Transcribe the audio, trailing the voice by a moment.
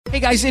Hey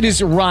guys, it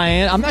is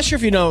Ryan. I'm not sure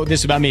if you know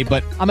this about me,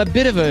 but I'm a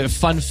bit of a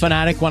fun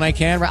fanatic when I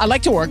can. I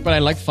like to work, but I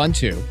like fun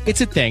too.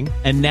 It's a thing.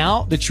 And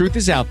now the truth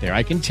is out there.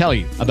 I can tell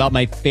you about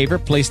my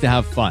favorite place to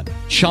have fun.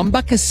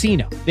 Chumba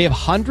Casino. They have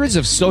hundreds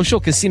of social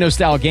casino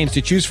style games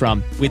to choose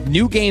from with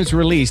new games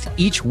released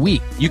each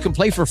week. You can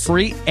play for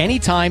free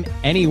anytime,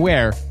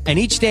 anywhere. And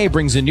each day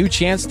brings a new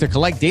chance to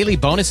collect daily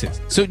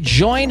bonuses. So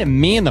join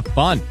me in the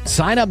fun.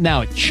 Sign up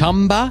now at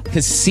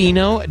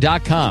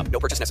ChumbaCasino.com. No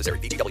purchase necessary.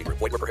 VGW Group.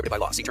 Void where prohibited by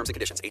law. See terms and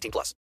conditions.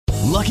 18+.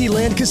 Lucky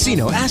Land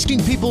Casino,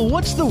 asking people,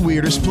 what's the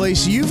weirdest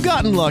place you've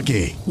gotten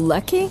lucky?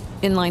 Lucky?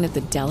 In line at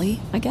the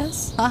deli, I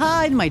guess?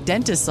 Aha, in my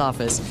dentist's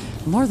office.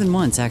 More than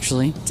once,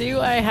 actually.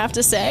 Do I have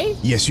to say?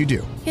 Yes, you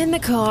do. In the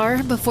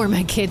car before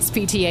my kids'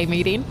 PTA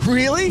meeting.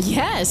 Really?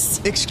 Yes.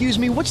 Excuse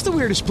me, what's the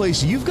weirdest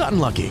place you've gotten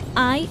lucky?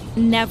 I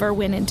never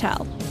win and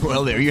tell.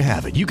 Well, there you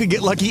have it. You can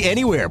get lucky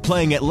anywhere,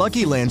 playing at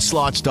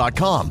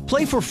LuckyLandSlots.com.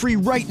 Play for free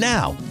right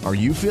now. Are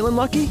you feeling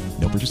lucky?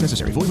 No purchase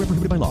necessary. Void where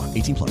prohibited by law.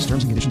 18+.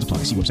 Terms and conditions apply.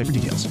 See website for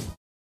details.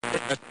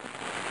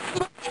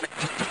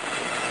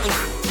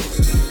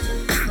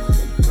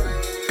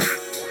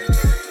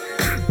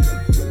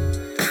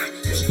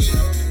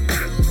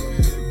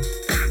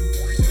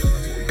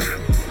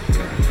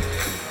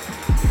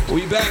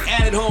 We back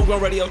at it,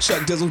 Homegrown Radio.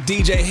 Chuck Dizzle,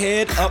 DJ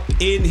Head up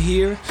in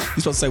here. You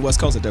supposed to say West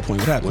Coast at that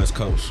point. What happened? West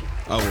Coast.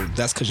 Oh,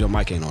 that's because your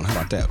mic ain't on. How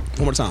about that?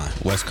 One more time.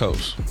 West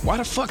Coast. Why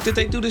the fuck did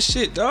they do this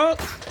shit,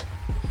 dog?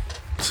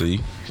 See,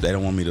 they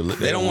don't want me to.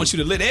 They don't want you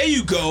to live. There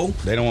you go.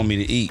 They don't want me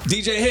to eat.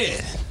 DJ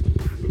Head.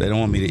 They don't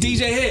want me to eat.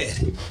 DJ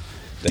Head.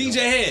 DJ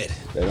Head.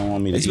 They don't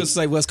want me to You're eat. supposed to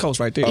say West Coast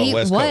right there. Oh,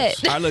 West what?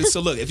 Coast. All right, so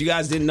look, if you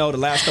guys didn't know, the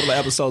last couple of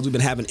episodes we've been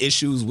having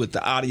issues with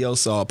the audio,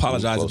 so I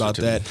apologize about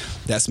that.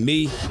 That's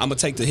me. I'm gonna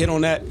take the hit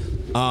on that.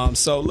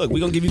 So look, we're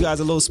gonna give you guys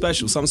a little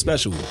special, something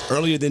special,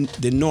 earlier than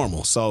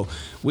normal. So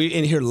we're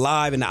in here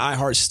live in the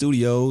iHeart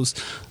Studios.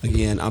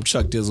 Again, I'm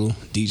Chuck Dizzle,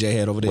 DJ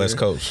Head over there. West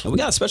Coast. And we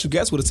got a special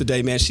guest with us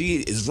today, man.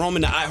 She is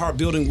roaming the iHeart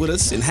building with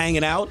us and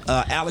hanging out.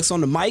 Alex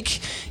on the mic.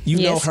 You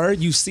know her.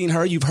 You've seen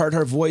her. You've heard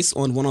her voice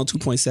on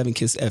 102.7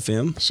 Kiss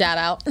FM. Shout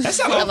out. That's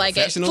not I like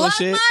it. professional and Plug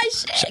shit. my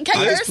shit. Can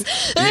I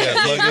curse?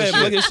 Yeah,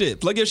 Plug your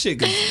shit. Plug your shit.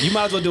 'Cause you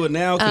might as well do it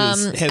now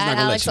because Head's not At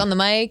gonna Alex let you. on the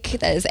mic.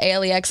 That is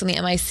ALEX on the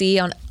MIC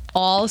on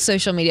all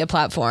social media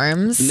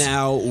platforms.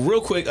 Now, real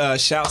quick,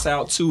 shouts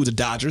out to the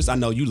Dodgers. I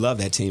know you love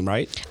that team,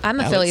 right? I'm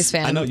a Alex, Phillies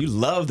fan. I know you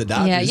love the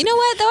Dodgers. Yeah, you know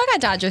what though? I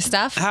got Dodger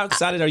stuff. How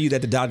excited are you that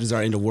the Dodgers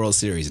are in the World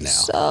Series now?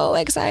 So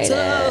excited.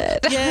 Yeah.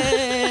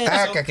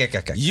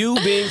 You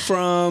being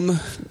from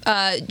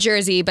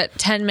Jersey, but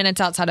 10 minutes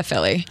outside of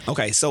Philly.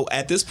 okay, so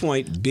at this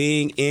point,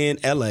 being in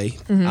LA,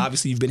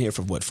 obviously you've been here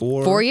for what,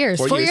 4 years.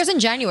 4 years in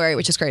January,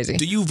 which is crazy.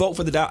 Do you vote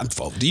for the Dodgers?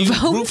 Do you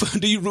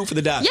root for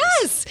the Dodgers?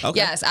 Yes. Okay.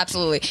 Yes,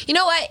 absolutely. You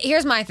know what?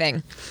 Here's my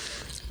thing.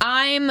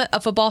 I'm a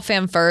football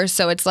fan first,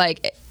 so it's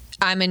like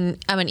I'm an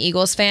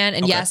Eagles fan,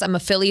 and yes, I'm a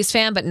Phillies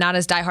fan, but not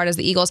as diehard as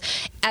the Eagles.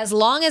 As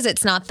long as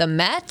it's not the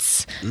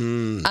Mets,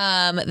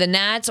 the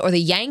Nats, or the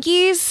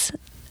Yankees,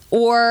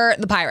 or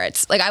the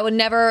Pirates. Like I would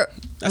never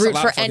That's a root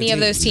lot for of fucking any of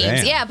those teams. teams.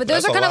 Damn. Yeah, but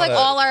those That's are a kind of like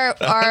lot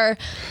all our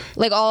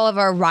like all of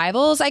our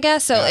rivals, I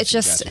guess. So Gotcha, it's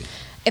just gotcha.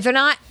 if they're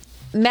not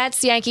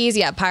Mets, Yankees,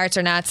 Pirates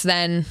or Nats,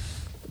 then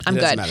I'm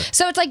It doesn't good. matter.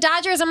 So it's like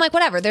Dodgers, I'm like,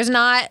 whatever. There's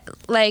not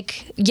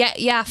like,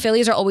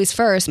 Phillies are always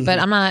first, but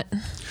I'm not.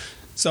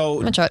 So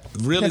gonna try it.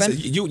 really, Okay, so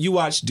Ben? you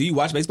watch? Do you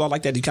watch baseball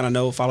like that? Do you kind of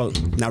know, follow?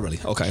 Not really.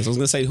 Okay, so I was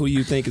gonna say, who do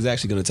you think is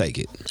actually gonna take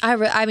it?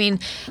 I mean,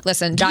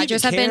 listen, Do you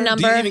Dodgers even have been care?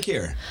 number. Do you even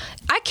care?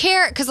 I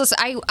care because listen,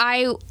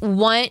 I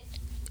want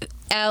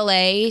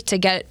LA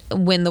to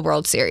win the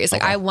World Series.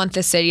 Like Okay. I want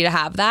the city to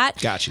have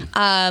that. Got you.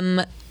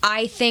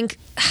 I think,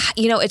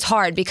 it's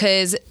hard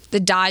because the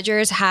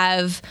Dodgers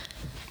have,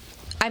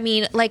 I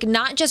mean, like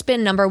not just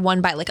been number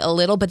one by like a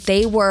little, but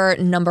they were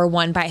number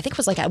one by, I think it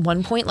was like at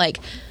one point, like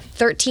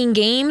 13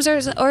 games or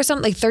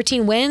something, like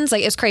 13 wins.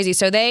 Like it's crazy.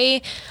 So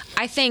I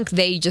think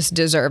they just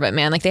deserve it,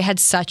 man. Like they had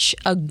such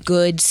a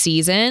good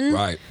season.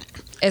 Right.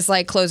 It's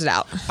like, close it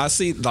out. I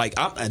see, like,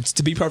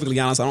 to be perfectly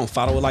honest, I don't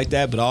follow it like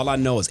that, but all I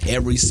know is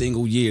every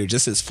single year,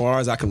 just as far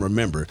as I can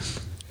remember,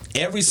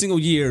 every single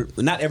year,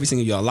 not every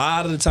single year, a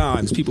lot of the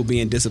times people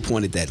being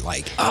disappointed that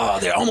like, oh,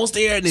 they're almost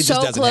there and it So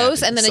just doesn't close,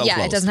 happen. and then So it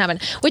close. doesn't happen.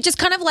 Which is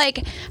kind of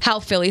like how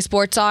Philly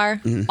sports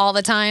are all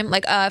the time.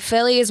 Like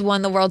Phillies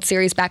won the World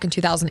Series back in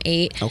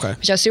 2008, Okay.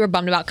 which I was super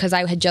bummed about because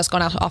I had just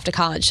gone off to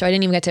college, so I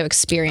didn't even get to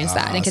experience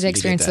that. I didn't get so to you get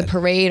experience the that.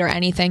 parade or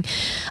anything.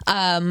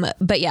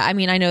 But yeah, I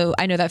mean, I know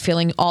that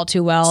feeling all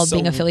too well, So-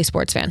 being a Philly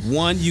sports fan.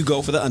 One, you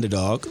go for the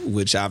underdog,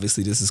 which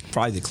obviously this is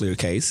probably the clear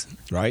case,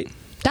 right?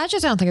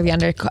 Dodgers, I don't think of the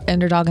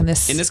underdog in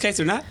this. In this case,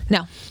 they're not.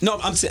 No.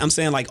 I'm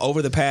saying like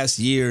over the past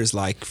years,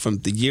 like from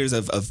the years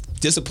of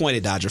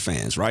disappointed Dodger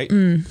fans, right?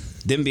 Them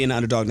being the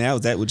underdog now,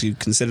 is that, would you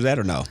consider that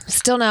or no?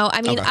 Still no.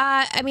 I mean, Okay.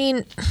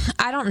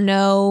 I don't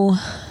know.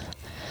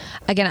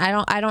 Again,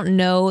 I don't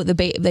know the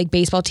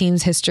baseball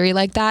team's history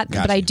like that, but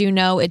Gotcha. I do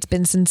know it's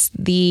been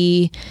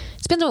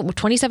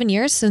 27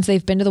 years since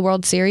they've been to the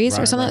World Series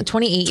or something. Right.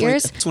 28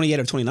 years. 28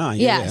 or 29.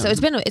 Yeah, so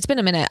it's been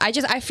a minute.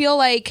 I feel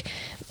like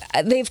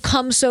they've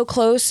come so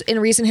close in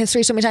recent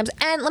history so many times.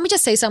 And let me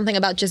just say something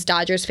about just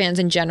Dodgers fans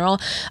in general,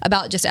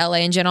 about just LA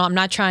in general. I'm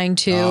not trying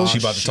to. She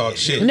about to talk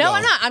shit. No,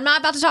 I'm not. I'm not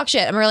about to talk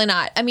shit. I'm really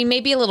not. I mean,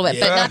 maybe a little bit,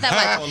 but not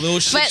that much. A little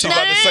shit. She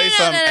about to say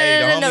something. Hey,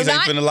 the homies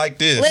ain't finna like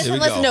this.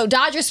 Listen. No,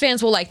 Dodgers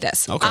fans will like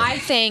this. Okay. I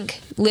think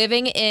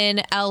living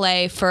in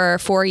LA for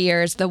 4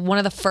 years, one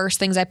of the first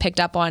things I picked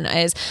up on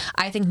is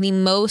I think the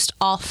most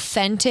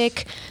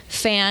authentic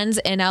fans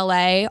in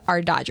LA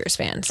are Dodgers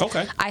fans.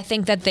 Okay. I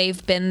think that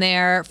they've been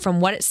there from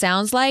what it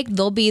sounds like.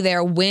 They'll be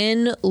there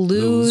win,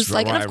 lose.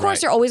 And of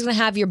course, you're always going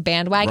to have your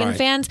bandwagon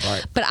fans.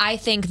 Right. But I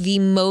think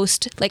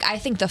I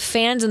think the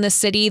fans in the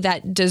city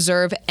that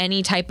deserve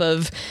any type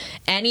of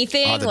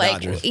anything,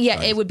 Dodgers.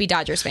 It would be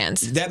Dodgers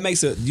fans.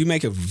 You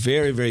make a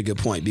very, very good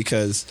point,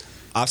 because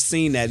I've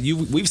seen that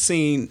we've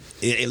seen,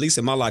 at least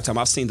in my lifetime,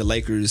 I've seen the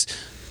Lakers,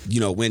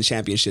 win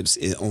championships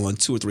on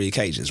 2 or 3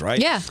 occasions, right?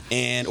 Yeah.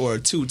 Or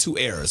two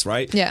eras,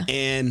 right? Yeah.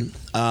 And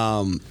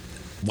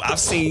I've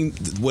seen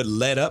what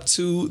led up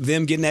to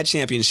them getting that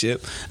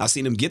championship. I've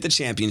seen them get the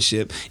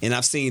championship, and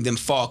I've seen them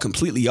fall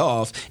completely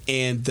off.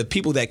 And the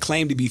people that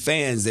claim to be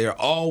fans, they're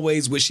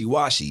always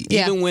wishy-washy.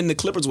 Yeah. Even when the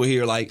Clippers were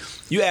here, like,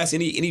 you ask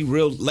any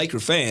real Laker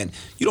fan,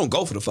 you don't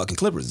go for the fucking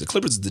Clippers. The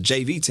Clippers is the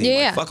JV team.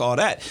 Yeah. Like, fuck all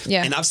that.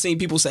 Yeah. And I've seen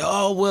people say,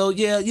 oh, well,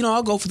 yeah,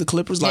 I'll go for the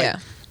Clippers. Like,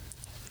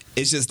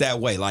 it's just that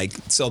way. Like,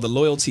 so the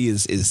loyalty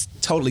is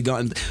totally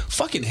gone.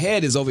 Fucking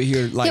Head is over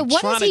here, like,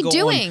 what trying is he to go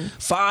doing? on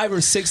 5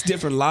 or 6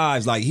 different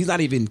lives. Like, he's not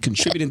even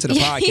contributing to the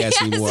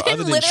podcast anymore,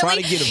 other than trying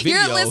to get a video.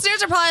 Your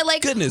listeners are probably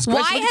like, goodness, why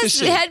look at has this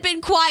shit. Head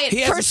been quiet He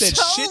for hasn't said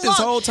so shit long? this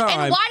whole time.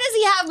 And why does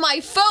he have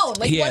my phone?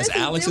 Like, He what has is he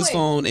Alex's doing?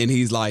 phone, and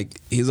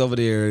he's over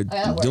there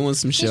doing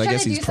some shit. I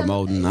guess he's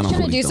promoting. I don't know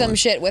what he's do some doing.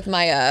 shit with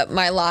my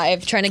my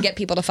live, trying to get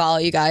people to follow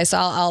you guys. So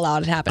I'll allow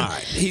it to happen. All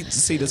right.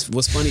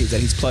 What's funny is that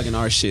he's plugging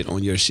our shit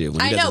on your shit.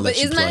 When he I doesn't know, let but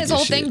you isn't that plug his your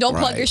whole thing? shit. Don't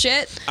plug Right. your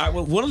shit. All right,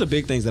 well, one of the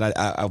big things that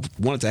I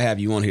wanted to have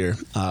you on here,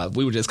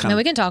 we were just kind of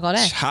we can talk all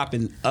day.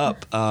 chopping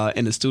up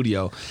in the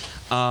studio.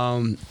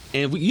 And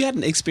you had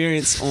an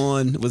experience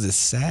on, was it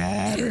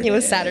Saturday? It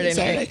was Saturday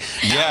night.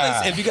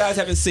 Yeah. If you guys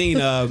haven't seen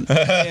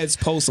Ed's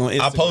post on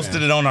Instagram. I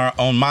posted it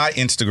on my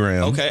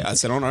Instagram. Okay, I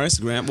said on our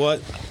Instagram.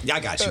 What?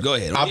 I got you. Go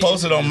ahead. I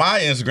posted on my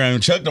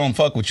Instagram. Chuck don't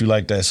fuck with you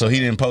like that, so he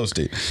didn't post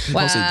it.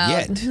 Wow. Posted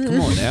yet.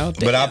 Come on now.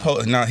 But I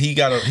post. No, he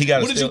got.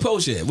 What did you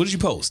post yet? What did you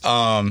post?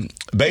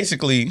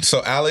 Basically,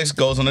 so Alex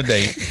goes on a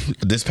date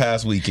this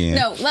past weekend.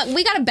 No,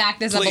 we got to back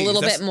this up a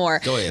little bit more.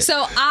 Go ahead.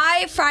 So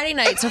Friday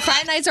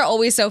nights are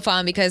always so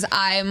fun because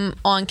I'm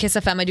on Kiss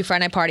FM. I do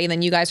Friday Night Party, and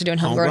then you guys are doing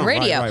Homegrown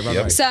Radio.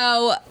 Right.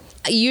 So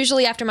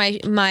usually after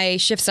my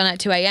shift's done at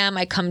 2 a.m.,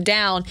 I come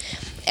down.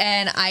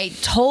 And I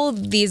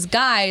told these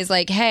guys,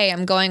 like, hey,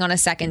 I'm going on a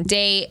second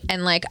date.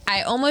 And, like,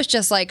 I almost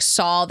just, like,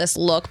 saw this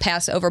look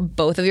pass over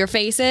both of your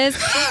faces.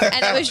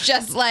 And it was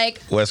just like,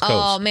 West Coast.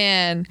 Oh,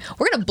 man,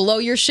 we're going to blow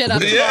your shit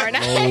up Yeah. tomorrow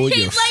night. Blow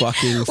your Like,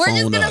 fucking we're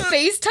just phone going to up.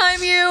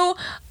 FaceTime you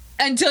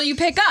until you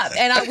pick up.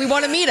 And we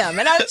want to meet him.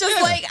 And I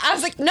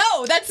was like,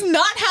 no, that's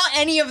not how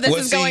any of this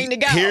is going to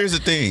go. Here's the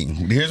thing.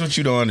 Here's what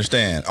you don't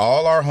understand.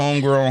 All our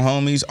homegrown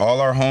homies, all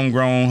our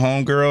homegrown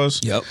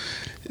homegirls. Yep.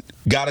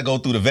 Got to go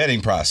through the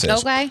vetting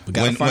process. Okay.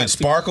 When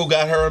Sparkle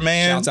got her a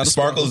man, Shouts out to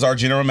Sparkle is our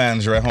general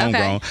manager at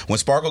Homegrown. Okay. When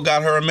Sparkle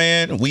got her a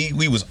man, we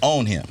was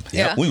on him.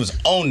 Yeah. We was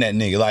on that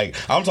nigga. Like,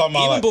 I'm talking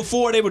about, Even like,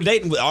 before they were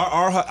dating, we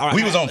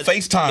we was on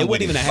FaceTime. It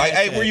with wasn't even him. a like,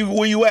 hey, hashtag.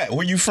 where you at?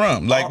 Where you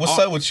from? Like, what's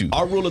up with you?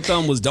 Our rule of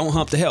thumb was don't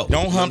hump the help.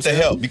 Don't hump the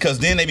help, because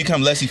then they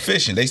become less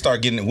efficient. They start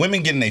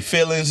women getting their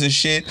feelings and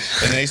shit,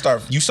 and then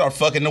you start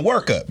fucking the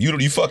work up.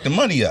 You fuck the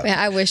money up. Man,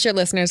 I wish your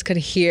listeners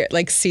could see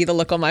the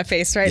look on my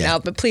face right now,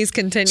 but please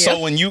continue.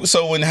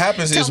 So when it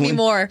happens Tell is me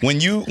more.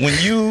 when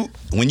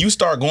you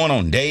start going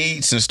on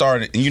dates and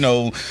start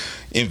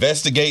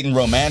investigating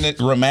romantic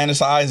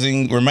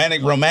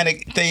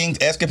things,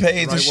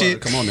 escapades and shit.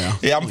 Word. Come on now.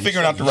 Yeah, I'm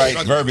figuring out the right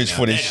verbiage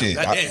for this shit.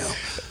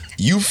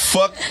 You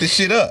fuck the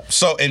shit up.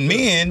 So, and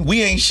men,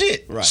 we ain't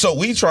shit. Right. So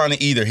we trying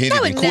to either hit that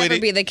it would and quit never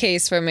it. be the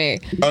case for me.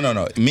 Oh,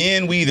 no.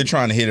 Men, we either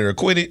trying to hit it or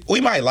quit it. We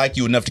might like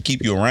you enough to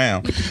keep you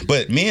around,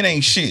 but men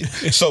ain't shit.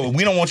 So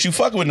we don't want you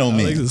fucking with no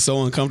men. Alex is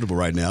so uncomfortable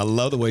right now. I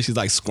love the way she's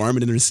like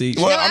squirming in her seat.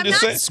 Well, No, I'm I'm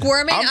just not saying-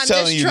 squirming. I'm I'm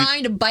telling just you-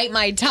 trying to bite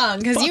my tongue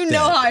because Fuck you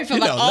know that. how I feel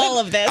You about know, all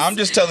of this. I'm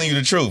just telling you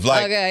the truth.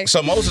 Like, Okay.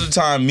 so most of the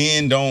time,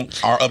 men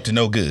are up to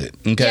no good.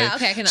 Okay. Yeah,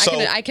 okay, So-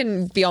 I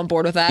can be on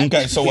board with that.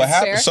 Okay, so what It's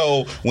happened? fair.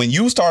 So when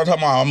you start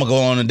talking about I'm gonna go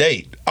on a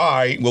date, all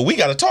right, well we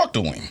gotta talk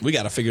to him. We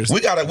gotta figure this.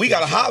 We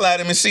gotta holler at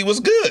him and see what's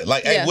good.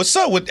 Like, hey, Yeah. what's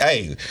up with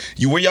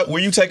were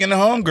you taking the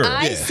homegirl?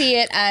 I see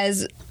it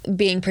as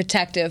being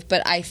protective,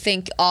 but I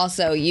think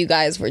also you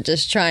guys were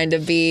just trying to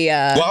be.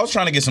 Well, I was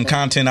trying to get some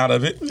content out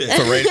of it for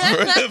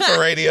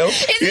radio.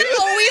 Isn't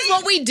that always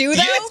what we do,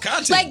 though? Yeah, it's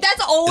content. Like,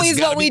 that's always It's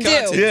gotta what we be do.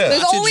 content. Yeah.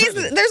 There's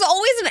Content-driven.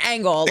 always an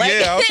angle. Like,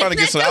 I was trying to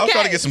get some. I was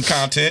trying to get some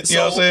content. You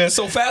know what I'm saying?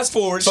 So fast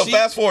forward. So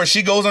fast forward,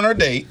 she goes on her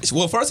date.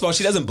 Well, first of all,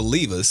 she doesn't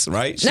believe us,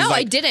 right? She's No, like,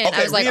 I didn't.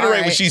 Okay, I was like, all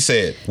reiterate right. what she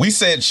said. We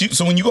said,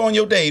 so when you go on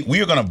your date,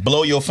 we are going to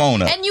blow your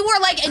phone up. And you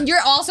were like, and your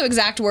also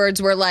exact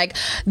words were like,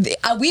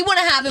 we want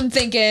to have him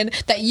thinking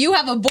that you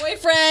have a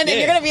boyfriend, and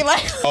you're gonna be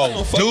like,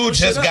 oh, dude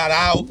just got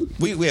out.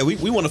 We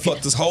want to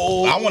fuck this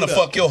whole. I want to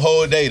fuck your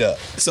whole date up.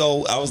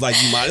 So I was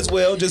like, you might as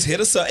well just hit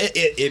us up.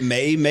 It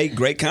may make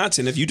great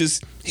content if you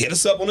just hit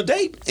us up on a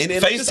date and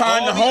then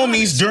FaceTime the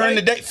homies during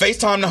the date.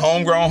 FaceTime the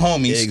homegrown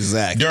homies.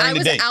 Exactly. During I the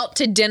was date. out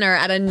to dinner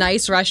at a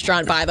nice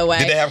restaurant, by the way.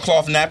 Did they have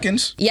cloth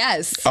napkins?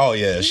 Yes. Oh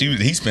yeah,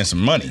 he spent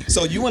some money.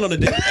 So you went on a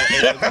date.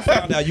 And we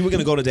found out you were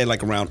gonna go to date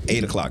like around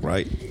 8:00,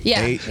 right?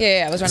 Yeah. 8?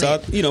 Yeah, it was around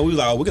So 8. you know, we were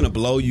like, we're gonna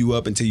blow you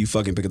up until you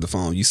fucking pick up the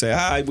phone. You say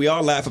hi. We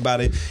all laugh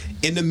about it.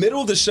 In the middle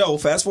of the show,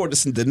 fast forward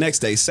to the next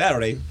day,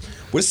 Saturday.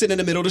 We're sitting in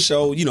the middle of the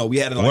show. You know, we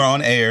had it. Like, We're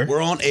on air.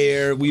 We're on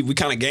air. We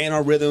kind of gain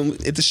our rhythm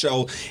at the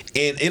show,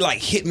 and it like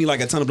hit me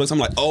like a ton of bricks. I'm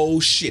like, oh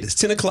shit, it's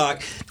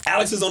 10:00.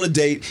 Alex is on a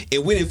date,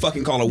 and we didn't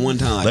fucking call her one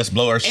time. Let's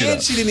blow her shit and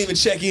up. she didn't even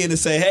check in and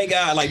say, hey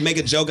guys, like make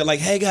a joke, like,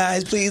 hey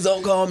guys, please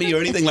don't call me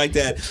or anything like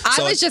that.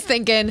 I was just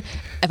thinking,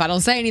 if I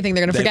don't say anything,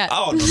 they're gonna forget.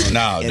 Oh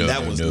no, No, and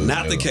that was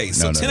not the case.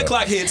 So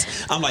 10:00 hits.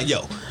 I'm like,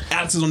 yo,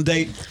 Alex is on a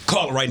date.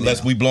 Call her right now.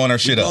 We blowing her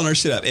shit up. Blowing her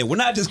shit up, and we're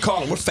not just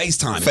calling. We're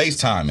FaceTiming.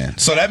 FaceTiming.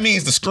 So that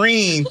means the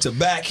screen to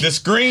back. The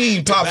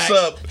screen pops back.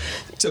 up.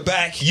 To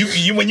back.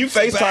 You when you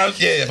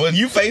FaceTime, when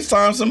you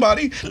FaceTime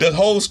somebody, the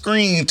whole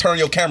screen turn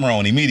your camera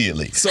on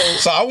immediately. So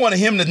I wanted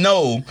him to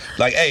know,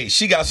 like, hey,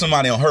 she got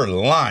somebody on her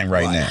line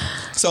right now.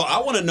 So I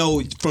want to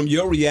know from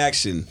your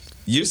reaction.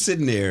 You're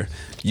sitting there.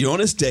 You're on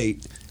this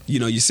date. You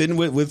know, you're sitting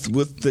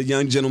with the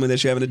young gentleman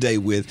that you're having a date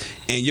with,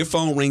 and your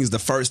phone rings the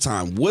first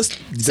time. What's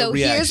the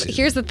reaction?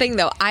 Here's the thing,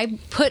 though. I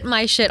put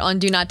my shit on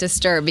Do Not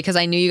Disturb because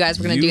I knew you guys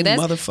were going to do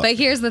this. But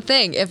here's the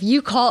thing. If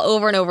you call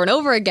over and over and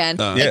over again,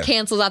 it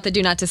cancels out the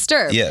Do Not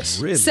Disturb. Yes.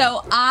 Really?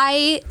 So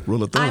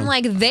Rule of thumb. I'm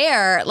like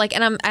there, like,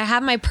 and I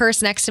have my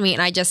purse next to me,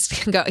 and I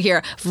just go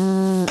here.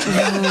 And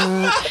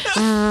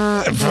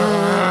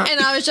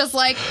I was just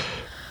like,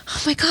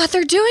 oh my God,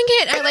 they're doing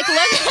it. I like look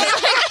at it,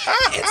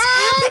 like, it's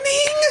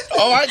happening.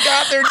 Oh my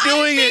God, they're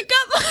doing it.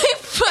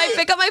 I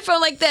pick up my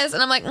phone like this,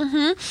 and I'm like, Like,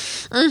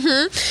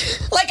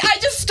 I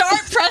just start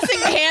pressing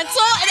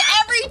cancel, and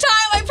every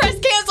time I press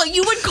cancel,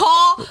 you would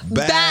call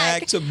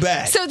back to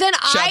back. So then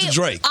Shout out to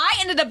Drake. I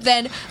ended up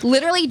then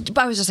literally,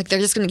 I was just like, they're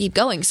just going to keep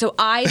going. So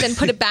I then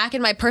put it back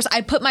in my purse.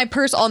 I put my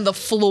purse on the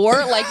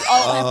floor, like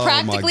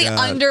practically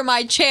under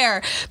my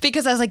chair,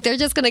 because I was like, they're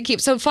just going to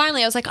keep. So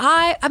finally, I was like,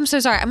 I'm so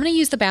sorry. I'm going to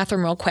use the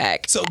bathroom real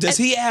quick. So does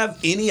he have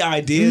any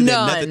idea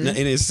that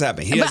nothing is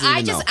happening? He doesn't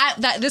even know.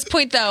 At this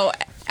point, though,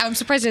 I'm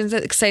surprised he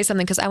didn't say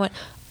something, because I went,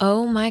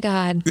 oh my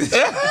God.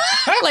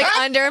 Like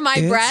under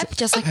my breath,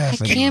 just like, I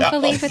can't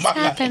believe it's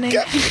happening.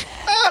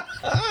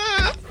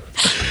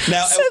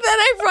 Now, so then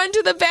I run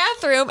to the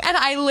bathroom, and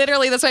I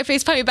literally, that's why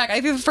FaceTime me back. I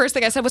think the first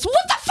thing I said was, what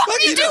the fuck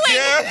are you doing?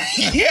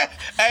 Yeah.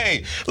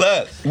 Hey,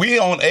 look, we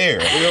on air.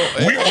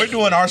 We're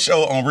doing our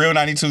show on Real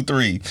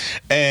 92.3,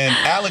 and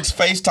Alex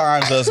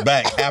FaceTimes us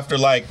back after,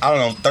 like, I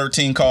don't know,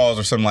 13 calls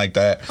or something like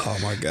that. Oh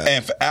my God.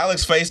 And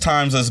Alex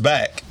FaceTimes us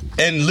back,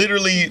 and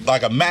literally,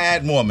 like a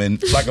mad woman,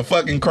 like a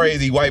fucking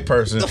crazy white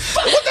person. What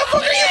the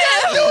fuck are you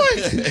guys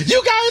doing?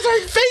 You guys are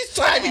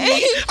FaceTiming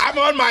me. I'm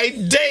on my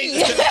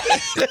date.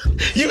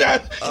 You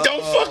guys,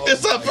 don't fuck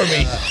this up for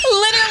me.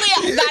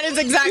 Literally, that is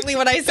exactly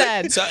what I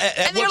said. So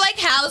and they're like,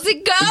 how's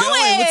it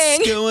going?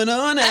 What's going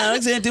on,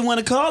 Alex? They didn't want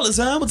to call us,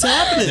 huh? What's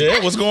happening?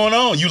 Yeah, what's going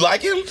on? You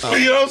like him?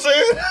 You know what I'm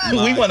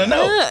saying? We want to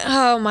know.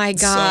 Oh my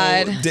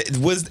God. So,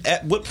 was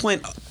at what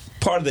point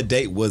part of the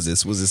date was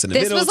this? Was this in the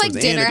This middle? was like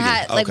dinner.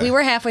 Like we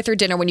were halfway through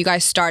dinner when you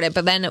guys started,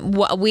 but then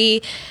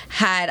I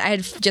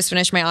had just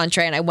finished my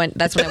entree, and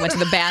that's when I went to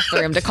the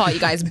bathroom to call you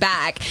guys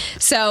back.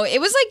 So it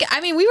was like,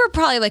 I mean, we were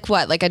probably like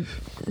what, like a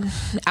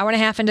hour and a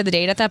half into the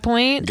date at that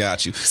point.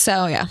 Got you.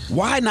 So yeah.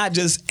 Why not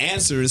just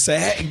answer and say,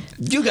 hey,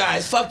 you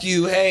guys, fuck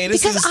you. Hey,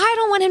 this because I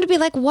don't want him to be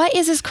like, what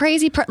is this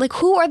crazy like,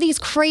 who are these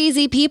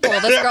crazy people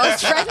this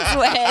girl's friends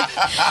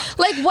with?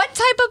 Like, what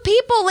type of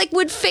people like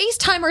would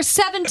FaceTime her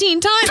 17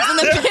 times in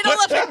the middle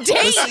of a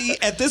date? But see,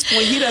 at this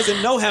point, he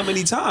doesn't know how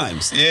many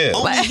times. Yeah.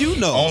 Only you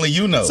know. Only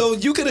you know. So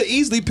you could have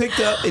easily picked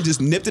up and just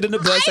nipped it in the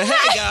bud and said,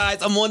 hey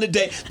guys, I'm on the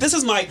date.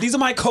 These are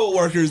my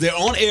coworkers. They're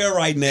on air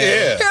right now.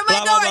 Yeah. You're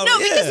my coworker. No,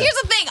 because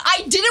here's the thing.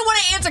 I didn't want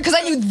to answer because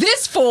I knew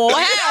this fool would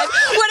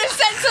have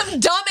said some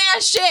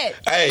dumbass shit.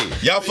 Hey,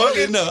 y'all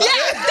fucking know.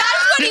 Yeah,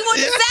 that's what he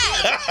wouldn't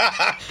say.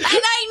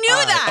 And I knew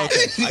that.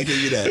 Okay, I give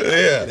you that.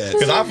 Yeah,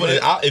 because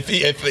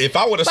if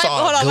I would have But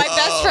saw, hold on, my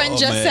best friend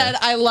just said,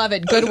 "I love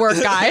it. Good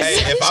work, guys."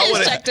 Hey,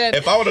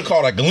 if I would have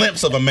caught a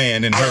glimpse of a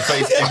man in her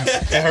face,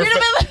 in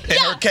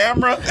her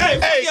camera,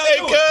 hey,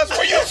 cuz,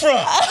 where you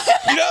from?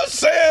 You know what I'm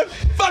saying?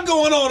 Fuck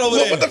going on over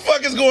there? What the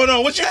fuck is going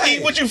on? What you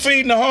eat? What you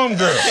feeding the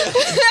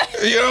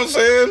homegirl? You know what I'm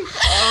saying?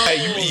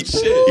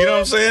 You know what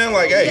I'm saying?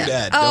 Like, hey, don't do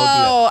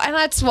that. And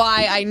that's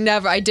why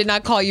I did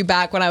not call you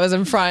back when I was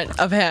in front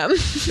of him.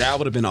 That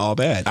would have been all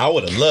bad. I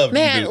would have loved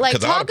Man, you like,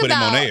 because I would have talk put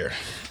him on about- air.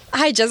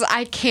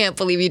 I can't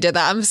believe you did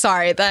that. I'm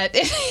sorry. That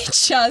it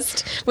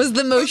just was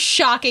the most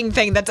shocking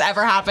thing that's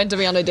ever happened to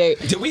me on a date.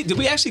 Did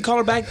we actually call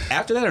her back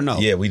after that or no?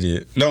 Yeah, we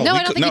did. I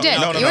don't think you did.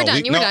 No, You were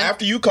done. You were done.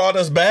 After you called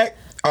us back,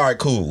 all right,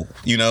 cool.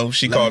 You know,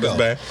 she called us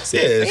back.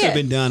 Yeah, it could have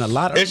been done a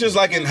lot. It's just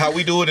like in how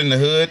we do it in the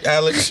hood,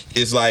 Alex.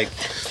 It's like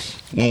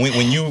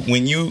when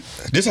you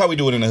this is how we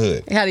do it in the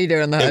hood. How do you do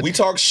it in the If hood? we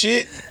talk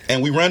shit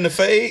and we run the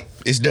fade,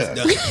 it's done.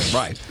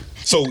 Right.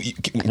 So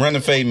run the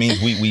fade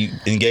means we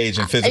engage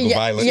in physical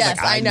violence. Yes,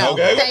 I know.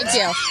 Okay? Thank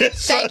you.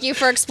 Thank you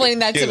for explaining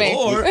that to me.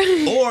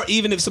 Or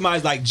even if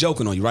somebody's like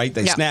joking on you, right?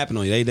 They snapping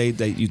on you.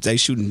 They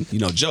shooting,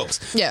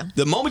 jokes. Yeah.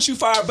 The moment you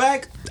fire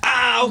back,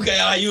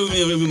 okay, you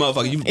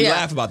motherfucker, you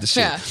laugh about the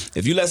shit. Yeah.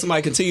 If you let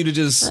somebody continue to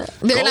just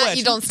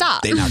You don't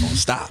stop. They're not gonna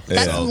stop.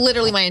 That's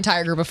literally my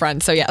entire group of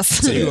friends. So yes.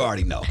 So you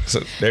already know.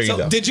 So there you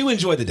go. Did you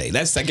enjoy the day?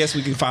 I guess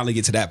we can finally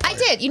get to that part. I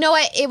did. You know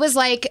what? It was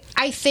like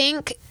I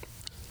think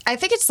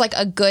it's like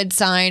a good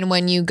sign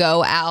when you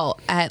go out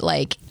at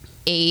like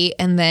 8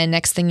 and then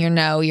next thing you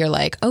know you're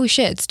like, oh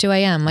shit, it's 2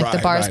 a.m. like the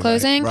bar's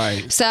closing.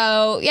 Right.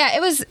 So yeah,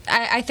 it was.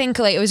 I think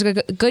like it was a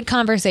good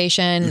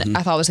conversation.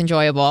 I thought it was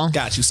enjoyable.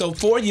 Got you. So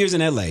 4 years in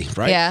LA,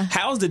 right? Yeah.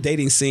 How's the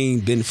dating scene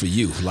been for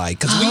you?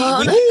 Like, because we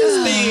get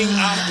this thing,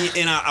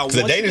 I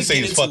The dating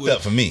scene is fucked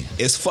up for me.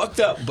 It's fucked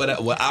up,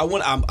 but what I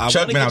want, I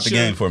Chuck want been out the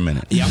game for a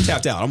minute. Yeah, I'm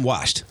tapped out. I'm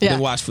washed. Yeah. Been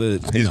washed for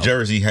His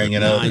jersey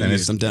hanging up, 9 and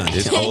years. I'm done.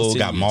 It's old,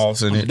 got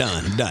moss in it.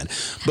 I'm done.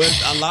 But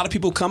a lot of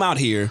people come out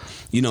here,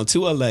 to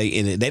LA,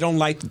 and they don't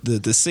like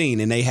the scene,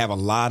 and they have a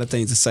lot of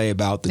things to say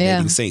about the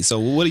dating scene. So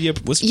what's your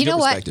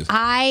perspective?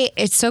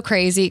 It's so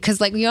crazy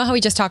because like how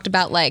we just talked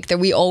about like that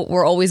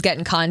we're always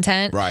getting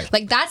content, right?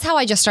 Like that's how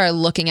I just started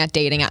looking at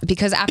dating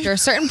because after a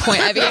certain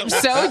point I became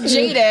so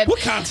jaded. What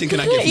content can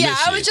I get from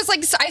this I was just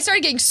like I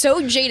started getting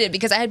so jaded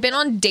because I had been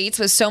on dates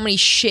with so many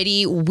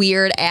shitty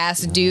weird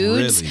ass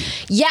dudes. Really?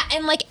 Yeah,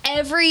 and like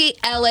every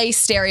LA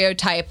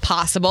stereotype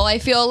possible, I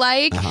feel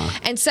like.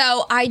 And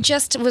so I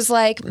just was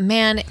like,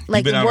 man,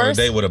 like you been out on a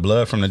date with a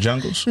blood from the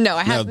jungles? No,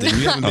 I haven't been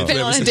been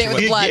on a date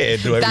with blood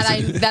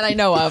that I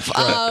know of.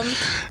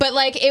 But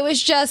like it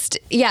was just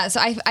so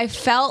I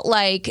felt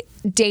like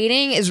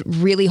dating is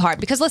really hard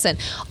because listen,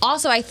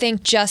 also I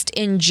think just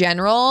in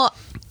general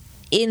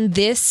in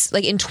this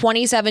like in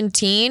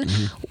 2017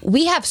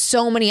 we have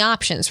so many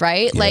options,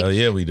 right?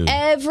 Yeah, we do.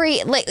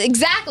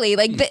 Exactly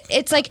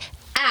it's like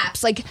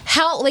apps, like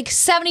how like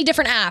 70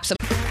 different apps.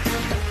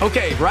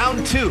 Okay,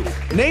 round 2.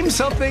 Name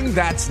something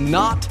that's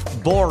not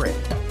boring.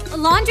 A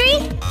laundry?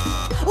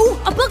 Ooh,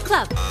 a book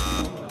club.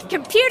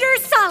 Computer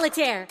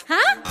solitaire,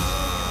 huh?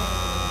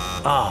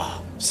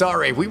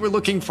 Sorry, we were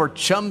looking for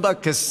Chumba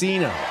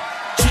Casino.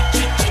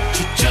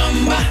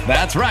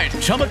 That's right.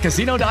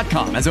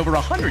 ChumbaCasino.com has over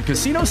 100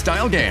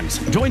 casino-style games.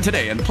 Join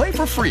today and play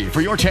for free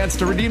for your chance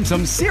to redeem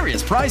some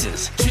serious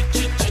prizes.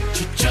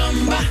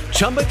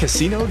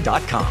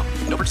 ChumbaCasino.com.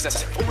 No purchase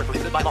necessary. Void where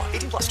prohibited by law.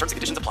 18 plus. Terms and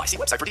conditions apply. See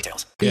website for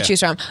details. You choose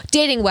from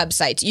dating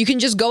websites. You can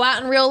just go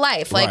out in real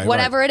life, like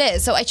whatever it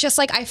is. So it's just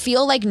like I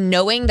feel like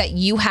knowing that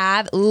you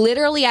have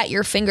literally at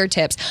your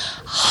fingertips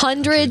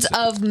hundreds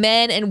of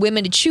men and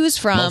women to choose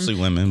from. Mostly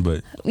women,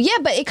 but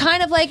but it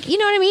kind of like, you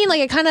know what I mean? Like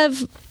it kind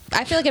of.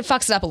 I feel like it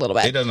fucks it up a little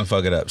bit. It doesn't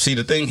fuck it up. See,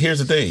 here's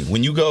the thing.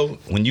 When you go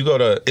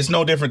to, it's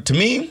no different. To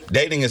me,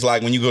 dating is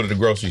like when you go to the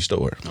grocery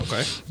store.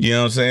 Okay. You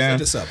know what I'm saying? Set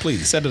this up,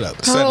 please. Set it up.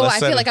 I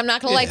feel like I'm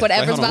not going to like what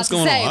Everett's about to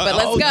say, but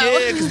let's go.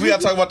 Yeah, because we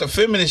got to talk about the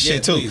feminist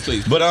shit, too.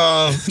 Please. But,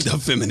 the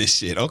feminist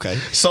shit, okay.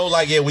 So,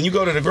 like, when you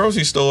go to the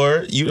grocery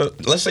store,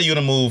 let's say you're in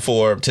a mood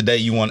for today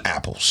you want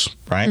apples,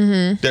 right?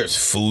 Mm-hmm. There's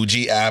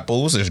Fuji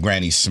apples. There's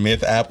Granny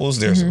Smith apples.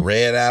 There's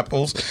red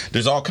apples.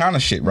 There's all kind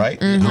of shit, right?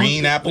 Mm-hmm.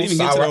 Green apples,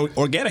 sour.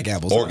 Organic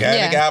apples. Organic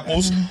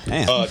apples.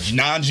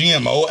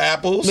 Non-GMO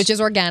apples, which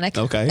is organic.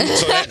 Okay.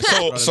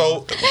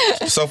 So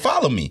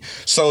follow me.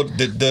 So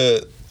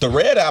the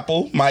red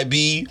apple might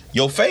be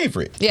your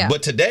favorite. Yeah.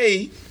 But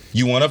today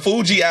you want a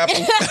Fuji apple.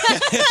 You know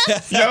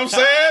what I'm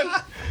saying?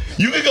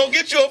 You can go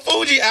get you a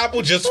Fuji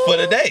apple just for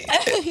the day,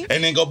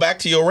 and then go back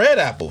to your red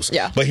apples.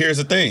 Yeah. But here's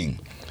the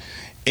thing.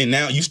 And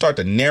now you start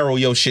to narrow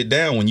your shit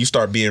down when you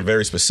start being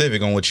very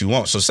specific on what you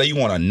want. So say you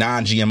want a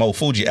non-GMO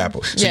Fuji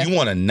apple. So you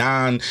want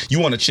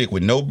a chick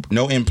with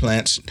no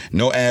implants,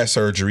 no ass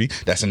surgery.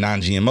 That's a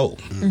non-GMO.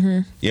 Mm-hmm.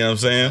 You know what I'm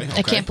saying?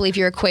 I can't believe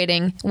you're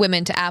equating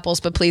women to apples,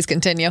 but please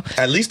continue.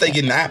 At least they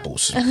getting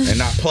apples and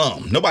not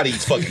plum. Nobody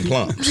eats fucking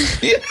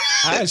plums. Yeah.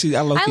 I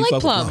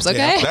like plums, okay?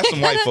 Yeah. That's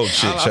some white folk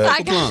shit,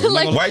 Chuck.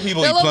 White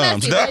people eat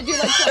plums. Messy, I do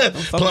like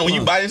plums. Plum, when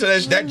you bite into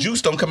that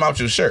juice don't come out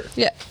your shirt.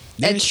 Yeah.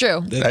 It's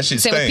true. That shit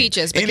Same with stink.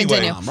 peaches, but Anyway,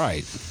 continue.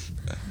 Right.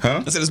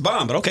 Huh? I said it's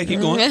bomb, but okay, keep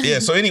going. Yeah,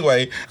 so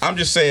anyway, I'm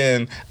just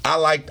saying I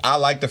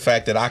like the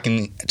fact that I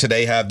can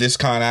today have this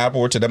kind of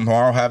apple or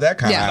tomorrow have that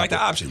kind of apple. I like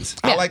the options.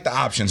 I like the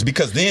options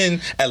because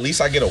then at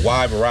least I get a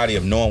wide variety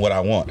of knowing what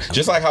I want.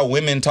 Just like how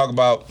women talk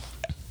about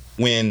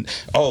when,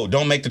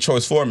 don't make the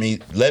choice for me,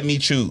 let me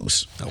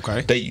choose.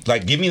 Okay. They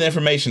like give me the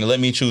information to let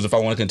me choose if I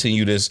want to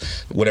continue this,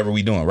 whatever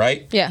we doing,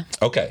 right? Yeah.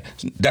 Okay.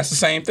 That's the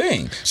same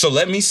thing. So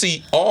let me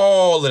see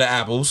all of the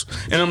apples,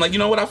 and I'm like, you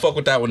know what? I fuck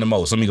with that one the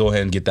most. Let me go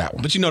ahead and get that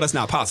one. But you know that's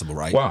not possible,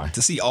 right? Why?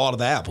 To see all of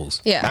the apples.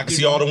 Yeah. I can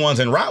see all the ones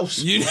in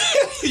Rouse.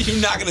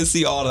 You're not going to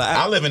see all of the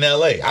apples. I live in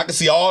L.A. I can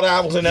see all the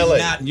apples in L.A.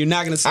 You're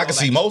not going to see I can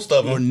see most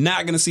of them. You're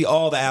not going to see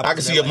all the apples. I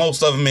can see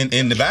most of them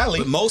in the valley.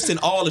 But most and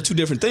all are two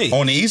different things.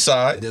 On the east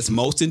side. There's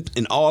most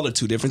and all are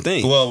two different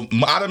things. Well,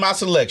 out of my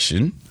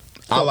selection,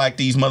 I like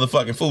these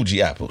motherfucking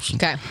Fuji apples.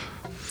 Okay.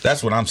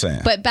 That's what I'm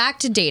saying. But back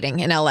to dating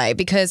in LA,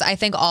 because I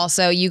think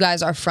also you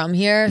guys are from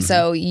here,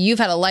 so you've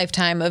had a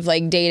lifetime of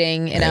like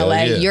dating in Hell LA.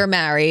 yeah. You're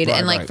married, Right,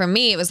 and like right. for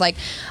me, it was like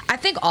I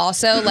think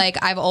also like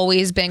I've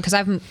always been, because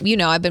I've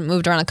been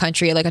moved around the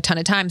country like a ton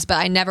of times, but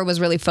I never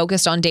was really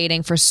focused on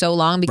dating for so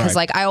long because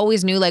Right. like I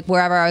always knew like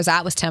wherever I was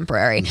at was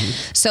temporary.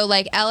 So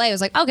like LA was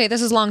like, okay,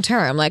 this is long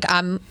term. Like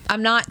I'm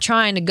not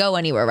trying to go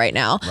anywhere right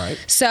now. Right.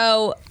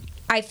 So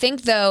I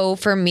think though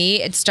for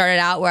me it started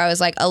out where I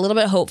was like a little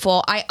bit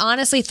hopeful. I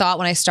honestly thought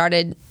when I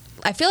started,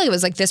 I feel like it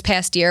was like this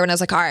past year when I was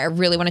like, all right, I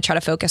really want to try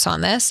to focus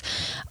on this.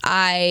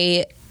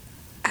 I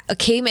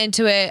came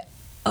into it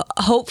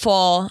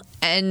hopeful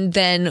and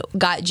then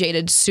got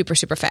jaded super,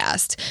 super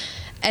fast.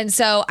 And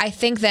so I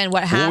think then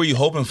what happened. What were you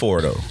hoping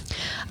for though?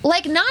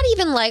 Like not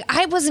even like,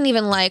 I wasn't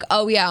even like,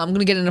 oh yeah, I'm going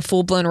to get in a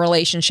full blown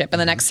relationship in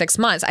the next 6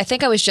 months. I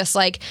think I was just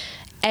like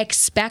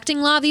expecting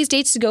a lot of these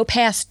dates to go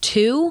past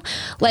 2.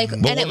 Like, But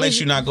and what it makes was,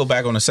 you not go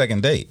back on a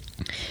second date?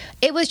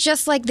 it was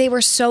just like they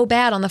were so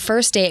bad on the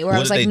first date where I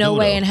What was did like, they no do,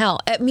 way though? in hell.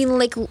 I mean,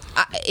 like,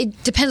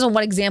 it depends on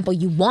what example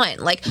you want.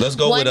 Like, Let's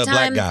go one with a black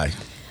time- guy.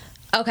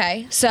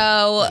 Okay,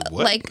 so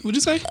like, what'd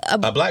you say? A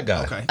black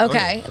guy.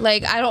 Okay,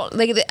 like I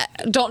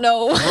don't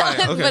know,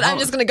 but I'm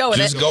just gonna go with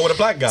Just it. go with a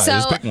black guy. So,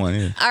 Just pick one.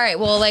 Yeah. All right,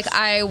 well, like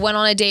I went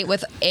on a date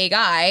with a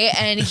guy,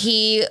 and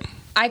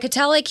I could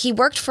tell like he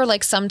worked for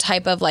like some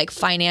type of like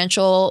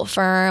financial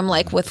firm,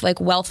 like with like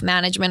wealth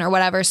management or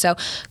whatever. So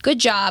good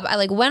job. I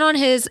like went on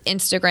his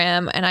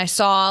Instagram and I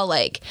saw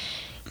like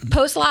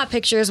post a lot of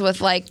pictures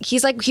with like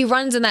he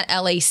runs in that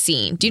LA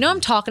scene. Do you know what I'm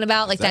talking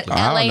about? Like that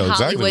I LA know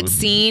exactly Hollywood what-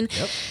 scene.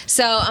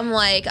 So I'm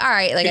like, all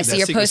right, like I see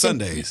you're posting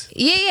Sundays.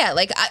 Yeah,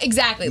 like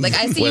exactly. Like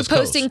I see you West Coast.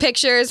 posting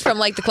pictures from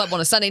like the club on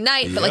a Sunday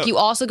night, but like Yep. you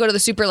also go to the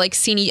super like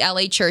sceney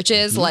LA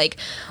churches, like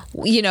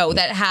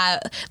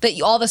that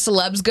all the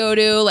celebs go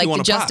to, like the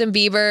wanna Justin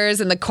Biebers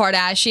and the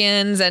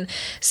Kardashians, and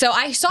so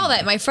I saw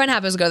that. My friend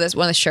happens to go to this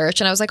one of the church,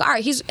 and I was like, all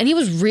right, he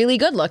was really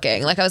good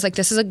looking. Like I was like,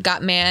 this is a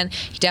gut man.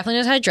 He definitely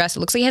knows how to dress. It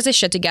looks like he has his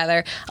shit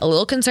together. A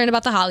little concerned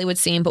about the Hollywood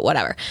scene, but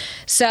whatever.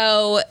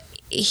 So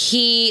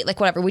he like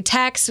whatever, we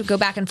text, go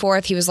back and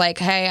forth. He was like,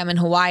 hey, I'm in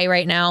Hawaii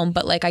right now,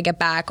 but like I get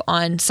back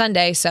on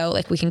Sunday, so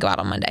like we can go out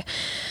on Monday.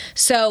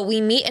 So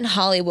we meet in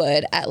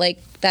Hollywood at like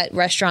that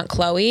restaurant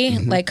Chloe,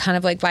 like kind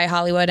of like by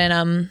Hollywood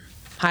and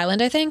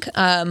Highland, I think.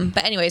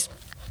 But anyways,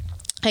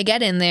 I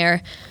get in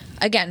there,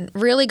 again,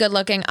 really good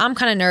looking. I'm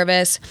kind of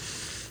nervous,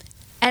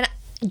 and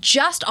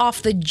just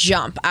off the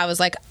jump I was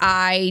like,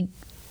 I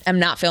am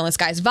not feeling this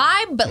guy's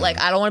vibe, but like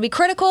I don't want to be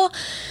critical.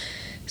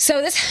 So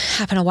this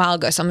happened a while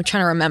ago, so I'm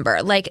trying to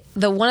remember. Like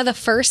one of the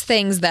first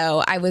things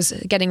though, I was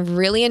getting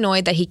really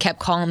annoyed that he kept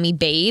calling me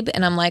babe,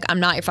 and I'm like, I'm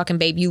not your fucking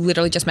babe. You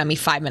literally just met me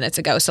 5 minutes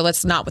ago, so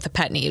let's not with the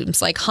pet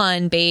names like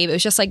hun, babe. It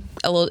was just like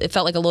it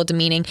felt like a little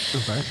demeaning.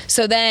 Okay.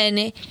 So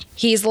then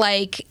he's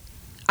like,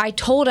 I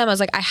told him, I was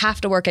like, I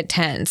have to work at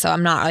 10, so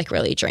I'm not like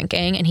really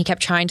drinking. And he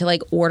kept trying to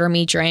like order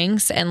me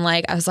drinks. And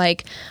like, I was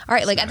like, all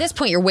right, like at this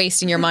point you're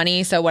wasting your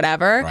money, so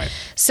whatever. Right.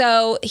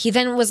 So he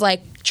then was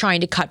like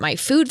trying to cut my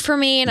food for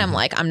me. And I'm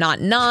like, I'm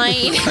not 9.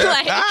 Like,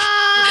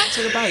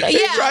 He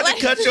yeah, tried like-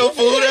 to cut your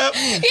food up.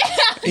 Yeah.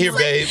 Here,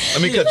 babe.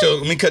 Let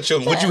me cut your.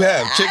 What'd you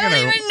have? Chicken I don't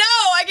or? even know.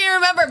 I can't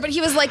remember. But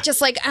he was like,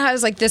 just like, I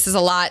was like, this is a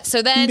lot.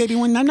 So then. Baby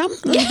one num num.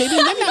 Baby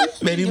num num.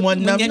 Baby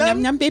one num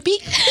num. num baby.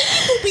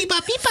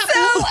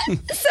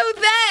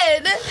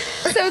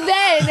 So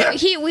then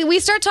we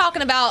start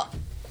talking about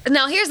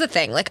Now here's the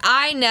thing. Like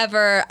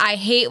I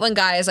hate when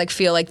guys like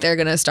feel like they're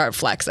gonna start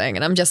flexing,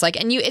 and I'm just like,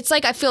 it's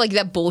like I feel like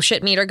that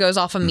bullshit meter goes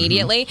off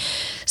immediately.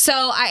 So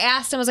I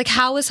asked him, I was like,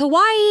 how was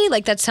Hawaii?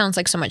 Like that sounds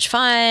like so much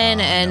fun.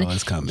 And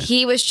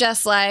he was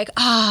just like,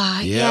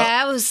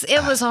 yeah,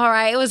 it was all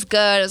right. It was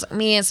good. It was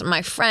me and some of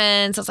my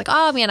friends. I was like,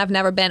 oh man, I've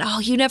never been. Oh,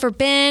 you never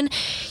been?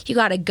 You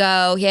gotta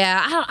go.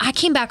 Yeah, I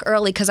came back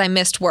early because I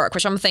missed work,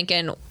 which I'm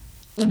thinking,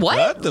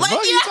 what the fuck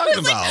are you talking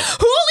about?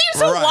 Who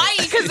leaves Hawaii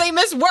because they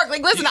miss work?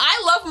 Like, listen,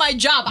 I love my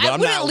job. I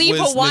wouldn't leave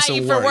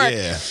Hawaii for work.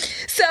 Yeah.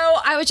 So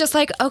I was just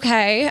like,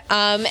 okay.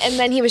 And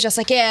then he was just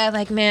like, yeah,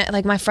 like, man,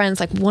 like my friends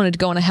like wanted to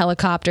go on a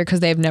helicopter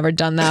because they've never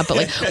done that. But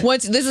like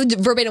once, this is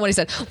verbatim what he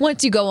said,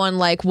 once you go on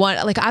like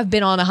I've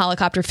been on a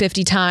helicopter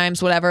 50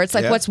 times, whatever. It's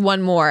like, what's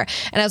one more?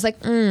 And I was like,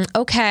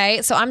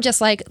 okay. So I'm just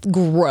like,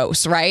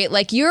 gross, right?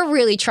 Like you're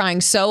really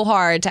trying so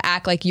hard to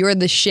act like you're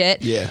the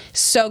shit. Yeah.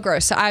 So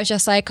gross. So I was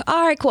just like,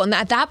 all right, cool. And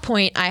at that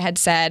point I had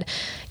said,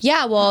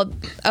 yeah, well,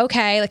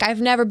 okay. Like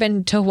I've never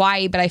been to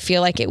Hawaii, but I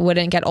feel like it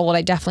wouldn't get old.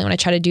 I definitely want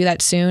to try to do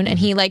that soon. And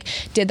he like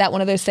did that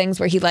one of those things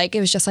where he like, it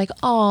was just like,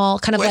 oh,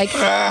 kind of like,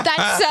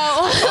 that's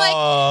so like,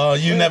 oh,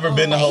 you never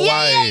been to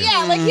Hawaii.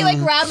 Yeah. Like he like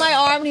grabbed my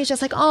arm and he's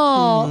just like,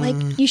 oh,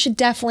 like you should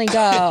definitely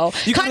go.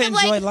 You kind can of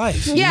enjoy like,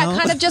 life. Yeah, you know?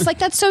 kind of just like,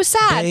 that's so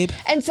sad. Babe.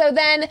 And so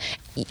then,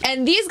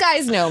 and these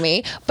guys know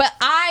me, but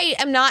I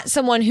am not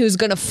someone who's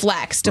gonna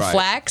flex to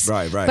flex.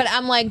 Right. But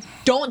I'm like,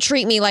 don't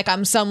treat me like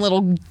I'm some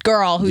little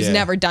girl who's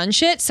never done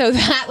shit. So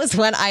that was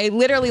when I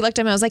literally looked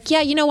at him and I was like,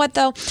 yeah, you know what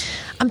though?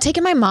 I'm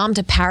taking my mom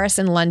to Paris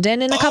and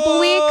London in a couple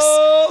weeks.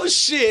 Oh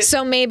shit.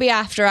 So maybe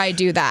after I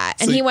do that.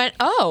 And he went,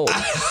 oh.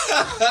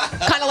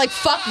 Kind of like,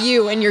 fuck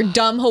you and your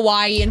dumb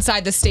Hawaii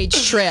inside the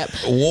stage trip.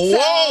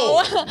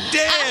 Whoa. So,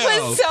 damn. I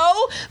was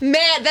so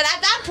mad that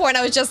at that point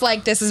I was just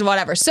like, this is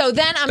whatever. So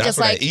then I'm That's just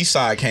when like, that East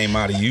Side came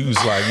out of you.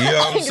 Like, you know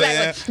what I'm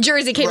saying? exactly.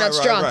 Jersey came out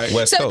strong.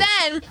 West So Coast.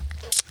 then,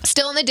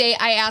 still in the date,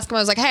 I asked him, I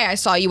was like, hey, I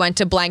saw you went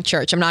to blank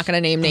church. I'm not going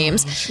to name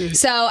names.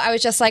 So I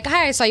was just like,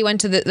 hi, I saw you went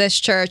to this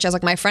church. I was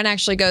like, my friend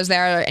actually goes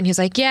there. And he's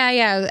like, yeah.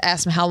 I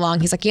asked him how long.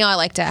 He's like, I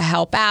like to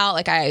help out.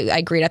 Like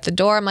I greet at the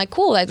door. I'm like,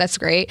 cool, that's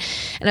great.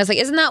 And I was like,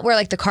 isn't that where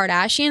like the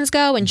Kardashians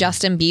go and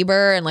Justin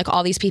Bieber and like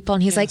all these people?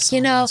 And he's like,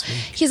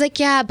 he's like,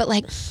 yeah, but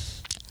like,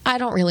 I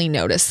don't really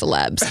notice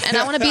celebs. And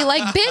I want to be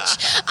like,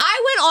 bitch,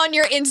 I went on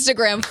your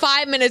Instagram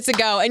 5 minutes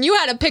ago and you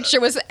had a picture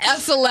with a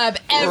celeb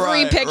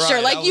every picture.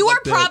 Like you are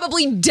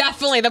probably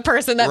definitely the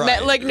person that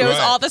knows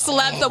all the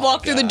celebs that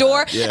walk through the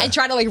door and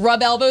try to like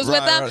rub elbows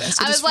with them.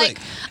 I was like,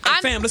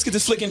 fam, let's get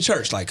this flick in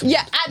church. Like,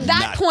 yeah, at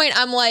that point,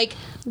 I'm like,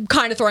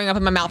 kind of throwing up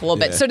in my mouth a little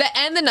bit. So to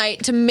end the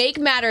night, to make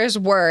matters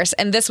worse,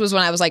 and this was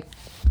when I was like,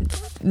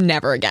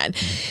 never again.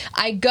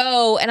 I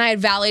go and I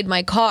had valeted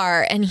my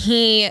car and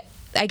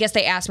I guess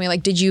they asked me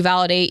like, did you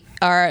validate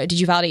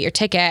your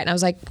ticket? And I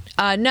was like,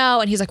 no.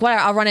 And he's like, well,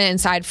 I'll run it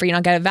inside for you and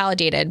I'll get it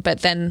validated. But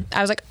then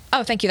I was like,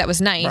 oh, thank you. That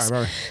was nice.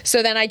 Right.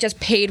 So then I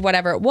just paid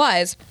whatever it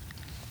was.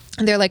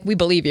 And they're like, we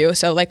believe you.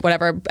 So like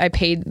whatever, I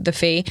paid the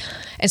fee.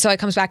 And so it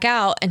comes back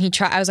out and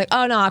I was like,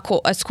 oh no,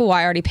 cool. That's cool.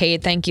 I already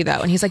paid. Thank you though.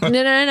 And he's like,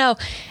 no.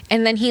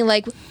 And then he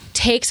like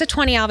takes a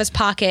 20 out of his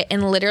pocket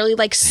and literally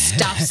like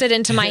stuffs it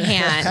into my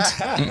hand.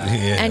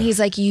 And he's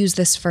like, use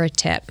this for a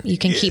tip. You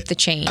can keep the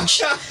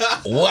change.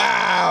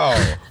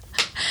 Wow.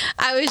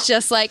 I was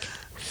just like,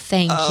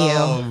 thank you.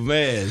 Oh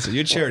man, so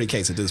you're charity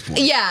case at this point.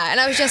 Yeah, and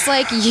I was just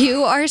like,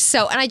 you are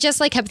so, and I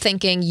just like kept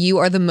thinking, you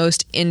are the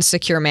most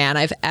insecure man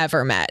I've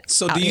ever met.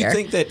 So do you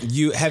think that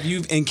you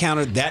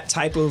encountered that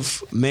type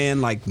of man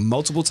like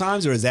multiple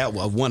times, or is that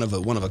one of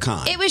a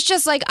kind? It was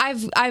just like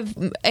I've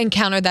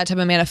encountered that type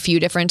of man a few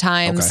different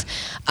times.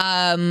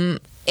 Okay.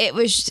 It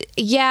was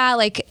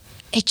like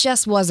it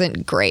just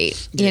wasn't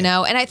great, you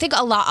know. And I think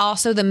a lot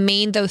also the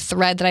main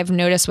thread that I've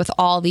noticed with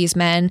all these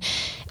men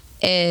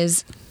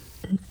is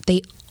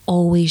they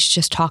always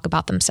just talk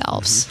about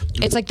themselves.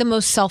 Mm-hmm. It's like the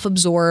most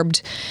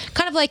self-absorbed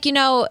kind of like,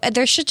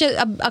 there should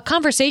just a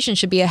conversation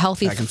should be a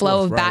healthy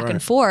flow of back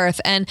and forth.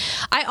 And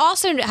I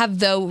also have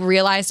though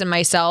realized in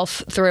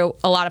myself through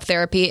a lot of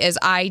therapy is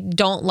I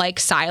don't like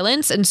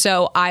silence. And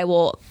so I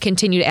will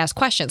continue to ask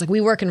questions. Like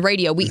we work in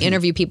radio, we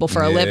interview people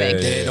for a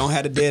living. Yeah, don't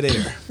have the dead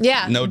air.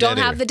 Yeah. No don't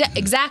dead have air.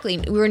 Exactly.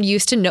 We're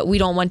used to we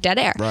don't want dead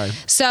air. Right.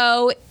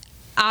 So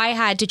I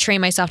had to train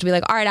myself to be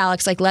like, all right,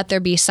 Alex, like let there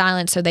be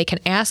silence so they can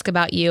ask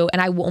about you.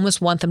 And I almost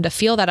want them to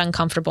feel that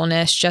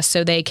uncomfortableness just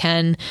so they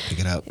can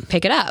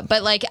pick it up.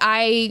 But like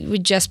I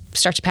would just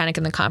start to panic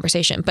in the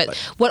conversation. But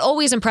what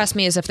always impressed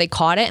me is if they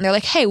caught it and they're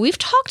like, hey, we've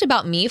talked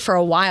about me for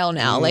a while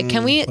now. Like,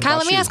 can we, Kyle,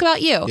 let me ask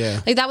about you.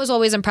 Yeah. Like that was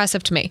always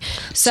impressive to me.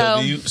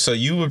 So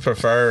you would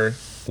prefer,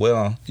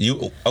 would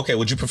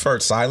you prefer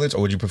silence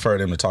or would you prefer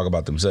them to talk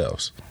about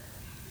themselves?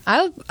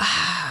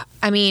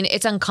 I mean,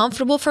 it's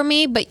uncomfortable for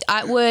me, but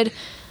I would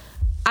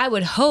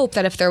hope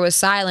that if there was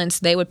silence,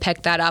 they would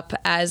pick that up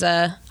as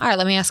all right,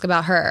 let me ask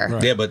about her.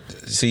 Right. Yeah, but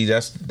see,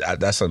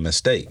 that's a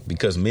mistake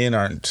because men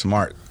aren't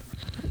smart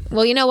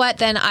well, you know what?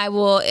 Then I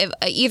will.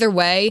 Either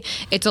way,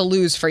 it's a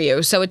lose for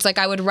you. So it's like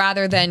I would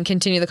rather then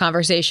continue the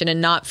conversation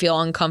and not feel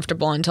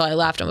uncomfortable until I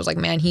left and was like,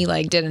 man, he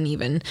like didn't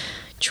even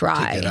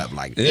try. Pick it up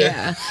like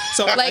yeah.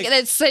 So like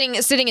that's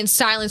sitting in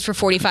silence for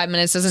 45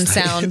 minutes doesn't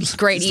sound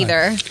great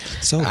either.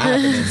 So I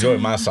happen to enjoy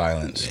my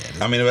silence.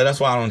 I mean, that's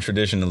why I don't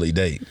traditionally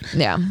date.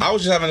 Yeah. I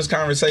was just having this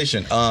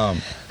conversation.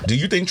 Do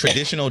you think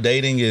traditional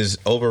dating is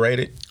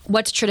overrated?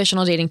 What's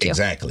traditional dating to you?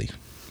 Exactly.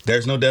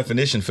 There's no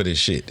definition for this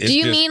shit. Do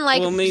you mean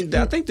like? Well, I mean,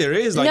 I think there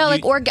is. Like, no,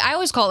 I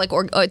always call it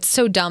like. It's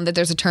so dumb that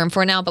there's a term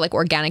for it now, but like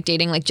organic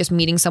dating, like just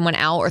meeting someone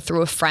out or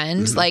through a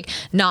friend, like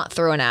not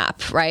through an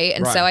app, right?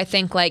 And so I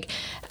think like,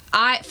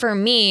 for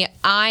me,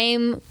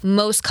 I'm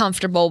most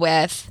comfortable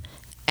with,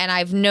 and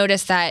I've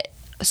noticed that.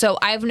 So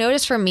I've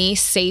noticed for me,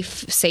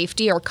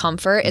 safety or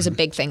comfort is a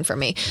big thing for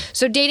me.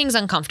 So dating's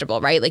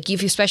uncomfortable, right? Like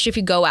especially if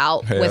you go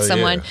out with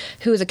someone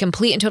who is a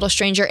complete and total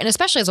stranger, and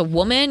especially as a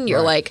woman,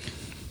 you're like,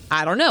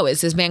 I don't know,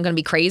 is this man going to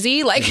be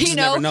crazy? Like, you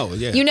know,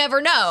 you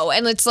never know.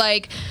 And it's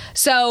like,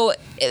 so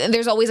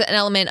there's always an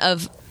element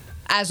of,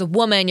 as a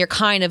woman, you're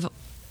kind of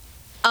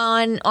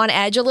on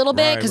edge a little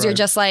bit because you're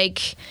just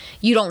like,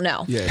 you don't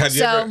know. Yeah. Have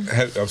you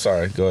ever, I'm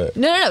sorry, go ahead.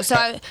 No. So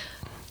I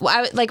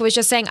like was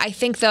just saying, I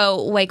think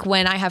though, like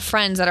when I have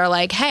friends that are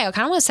like, hey, I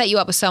kind of want to set you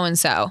up with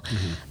so-and-so,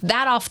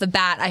 that off the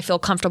bat, I feel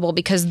comfortable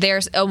because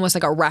there's almost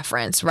like a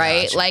reference,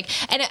 right? Gotcha.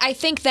 Like, and I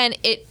think then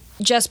it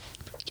just,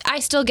 I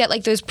still get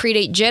like those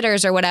predate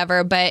jitters or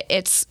whatever, but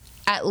it's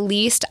at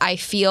least I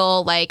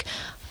feel like,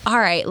 all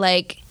right,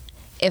 like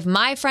if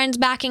my friend's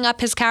backing up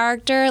his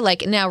character,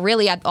 like now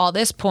really at all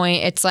this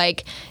point, it's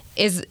like,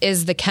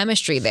 is the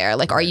chemistry there?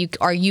 Like, are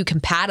you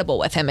compatible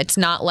with him? It's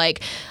not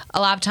like a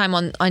lot of time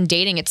on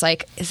dating, it's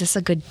like, is this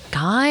a good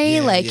guy?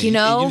 You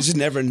know, you just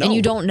never know. And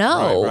you don't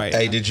know. Right.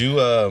 Hey, did you,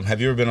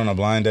 have you ever been on a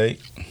blind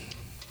date?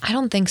 I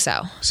don't think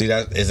so. See,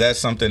 is that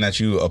something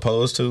that you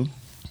opposed to?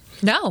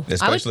 No.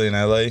 Especially in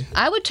LA?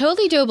 I would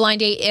totally do a blind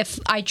date if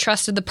I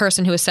trusted the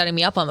person who was setting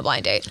me up on the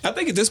blind date. I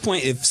think at this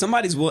point, if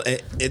somebody's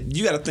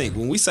you got to think,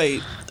 when we say,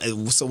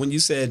 so when you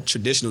said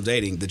traditional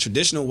dating, the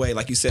traditional way,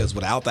 like you said, is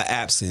without the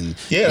apps and...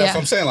 Yeah, that's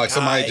what I'm saying. Like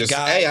somebody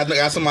hey, I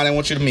got somebody I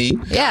want you to meet.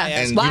 Yeah.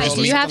 And why?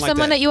 Do you have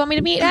someone that you want me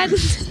to meet, Ed?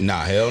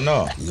 Nah, hell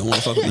no. You don't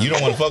want to fuck with You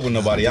don't want to fuck with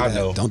nobody I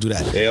know. Don't do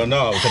that. Hell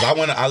no. Because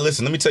I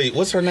listen, let me tell you,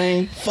 what's her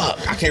name? Fuck,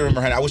 I can't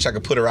remember her name. I wish I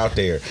could put her out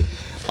there.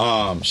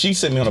 She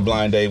sent me on a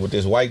blind date with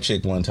this white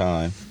chick one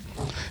time.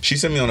 She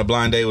sent me on a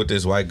blind date with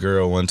this white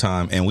girl one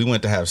time, and we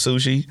went to have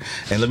sushi.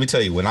 And let me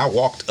tell you, when I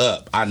walked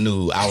up, I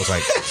knew. I was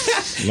like,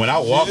 when I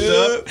walked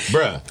up,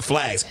 bruh,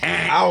 flags.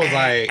 I was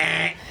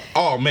like,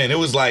 oh man, it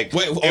was like,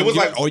 it was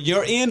like on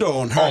your end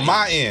or on her? On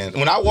my end.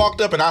 When I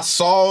walked up and I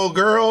saw a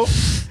girl,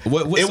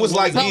 it was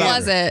like, what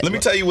was it? Let me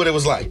tell you what it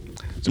was like.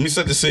 Let me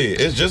set the scene.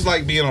 It's just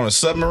like being on a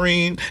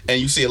submarine and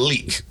you see a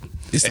leak.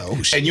 It's like,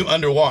 oh shit. And you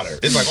underwater.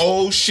 It's like,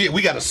 oh shit,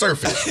 we gotta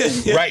surf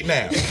it right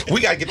now.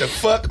 We gotta get the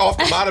fuck off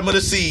the bottom of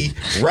the sea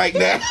right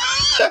now.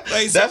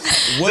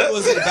 What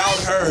was it about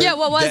her? Yeah,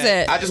 what was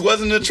it? I just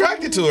wasn't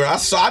attracted to her.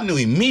 I knew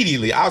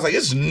immediately. I was like,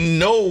 it's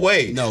no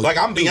way. No, like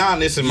I'm beyond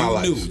this in my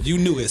life. You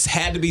knew it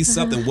had to be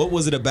something. What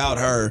was it about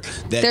her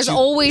that There's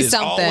always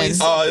something.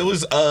 It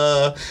was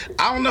I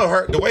don't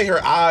know, the way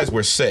her eyes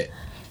were set.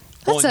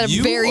 That's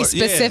very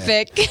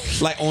specific. Yeah.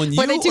 Like on you,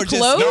 were they too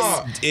close?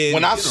 No,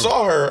 when I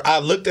saw her, I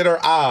looked at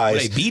her eyes. Were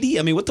they beady?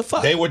 I mean, what the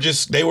fuck? They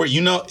were,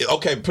 you know.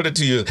 Okay, put it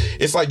to you.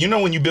 It's like, you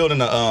know, when you building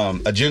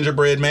a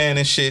gingerbread man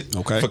and shit.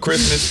 For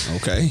Christmas.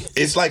 Okay.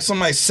 It's like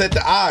somebody set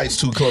the eyes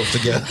too close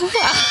together. You know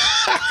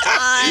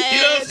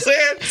what I'm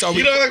saying? So are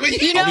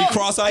we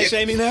cross-eyed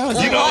shaming now?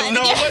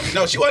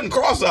 No, she wasn't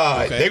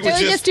cross-eyed. Okay. They were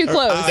just too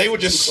close. They were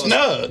just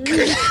snug.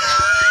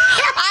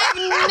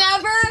 I've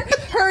never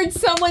heard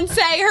someone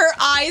say her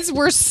eyes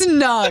were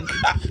snug.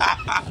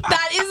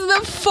 That is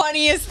the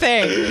funniest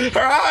thing.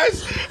 Her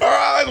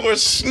eyes were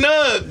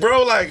snug,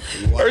 bro. Like,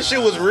 her shit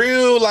was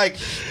real, like,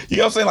 you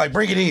know what I'm saying? Like,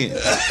 bring it in.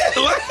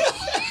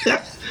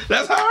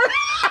 That's how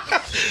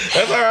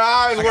her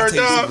eyes were,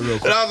 dog.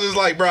 And I was just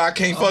like, bro, I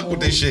can't fuck with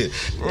this shit.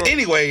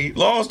 Anyway,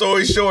 long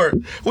story short,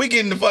 we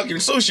get in the fucking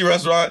sushi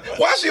restaurant.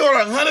 Why she order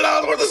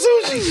 $100 worth of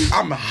sushi?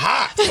 I'm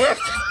hot.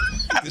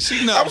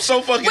 I'm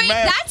so fucking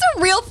mad. That's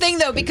a real thing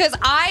though, because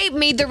I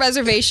made the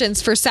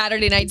reservations for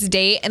Saturday night's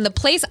date, and the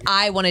place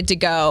I wanted to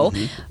go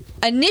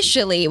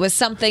initially was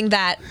something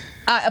that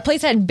a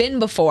place I had been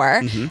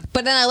before,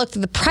 but then I looked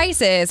at the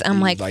prices and I'm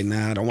like,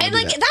 nah, I don't want to do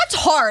that. That's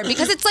hard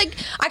because it's like,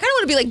 I kind of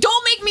want to be like,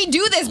 don't make me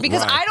do this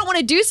because I don't want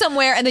to do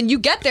somewhere, and then you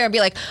get there and be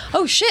like,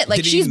 oh shit,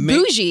 like, she's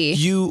bougie.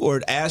 You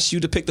or ask you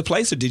to pick the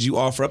place, or did you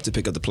offer up to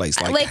pick up the place?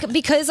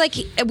 Because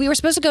we were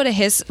supposed to go to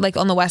his, like,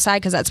 on the west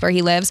side because that's where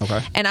he lives,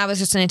 and I was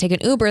just going to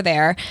take an Uber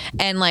there,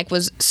 and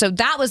so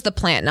that was the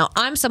plan. Now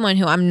I'm someone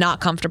who I'm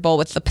not comfortable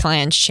with the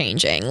plans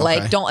changing,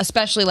 like,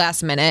 especially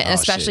last minute, and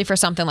especially for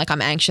something like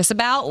I'm anxious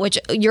about, which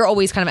you're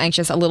always kind of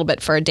anxious a little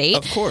bit for a date.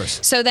 Of course.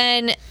 So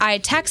then I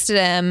texted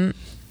him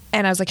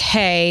and I was like,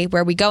 hey,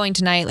 where are we going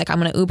tonight? Like, I'm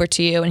going to Uber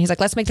to you. And he's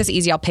like, let's make this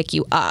easy. I'll pick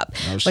you up.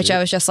 Which I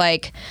was just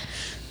like,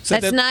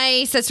 That's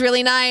nice. That's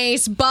really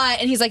nice.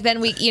 And he's like,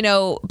 then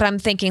but I'm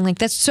thinking like,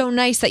 that's so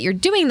nice that you're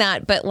doing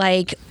that. But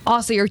like,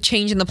 also you're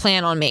changing the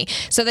plan on me.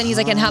 So then he's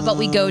like, and how about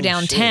we go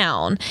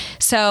downtown? Shit.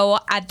 So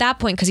at that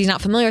point, because he's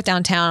not familiar with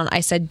downtown, I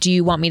said, do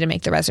you want me to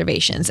make the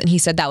reservations? And he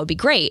said, that would be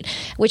great,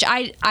 which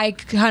I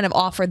kind of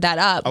offered that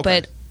up.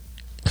 Okay. But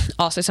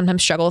also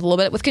sometimes struggle with a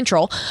little bit with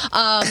control.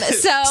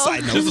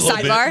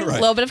 Sidebar, a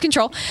little bit of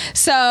control.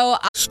 So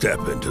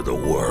step into the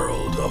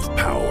world of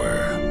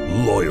power,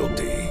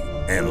 loyalty,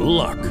 and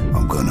luck.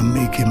 I'm gonna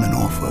make him an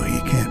offer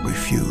he can't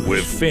refuse.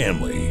 With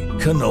family,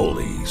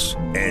 cannolis,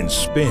 and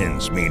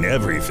spins mean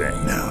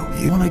everything. Now,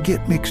 you wanna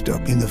get mixed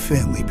up in the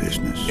family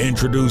business.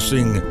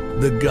 Introducing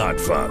The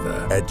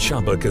Godfather at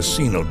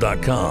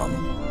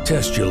ChumbaCasino.com.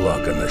 Test your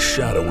luck in the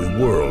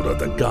shadowy world of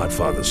The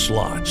Godfather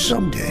slot.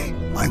 Someday,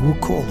 I will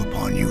call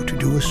upon you to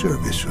do a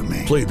service for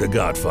me. Play The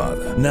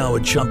Godfather, now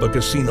at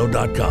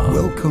ChumbaCasino.com.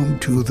 Welcome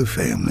to the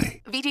family.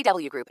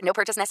 VGW Group. No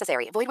purchase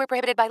necessary. Void where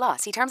prohibited by law.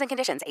 See terms and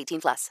conditions.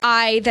 18+.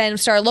 I then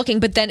started looking,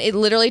 but then it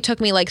literally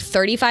took me like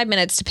 35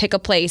 minutes to pick a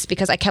place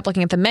because I kept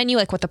looking at the menu,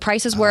 like what the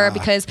prices were,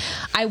 because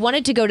I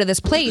wanted to go to this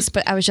place,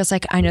 but I was just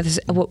like, I know this.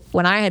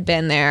 When I had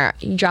been there,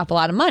 you drop a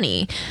lot of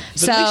money.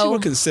 But at least you were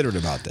considerate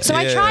about that. So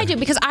I tried to,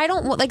 because I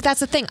don't like. That's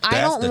the thing.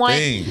 I don't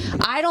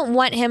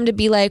want him to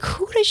be like,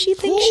 who does she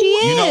think she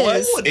is? You know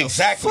what?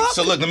 Exactly.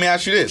 So look, let me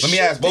ask you this. Let me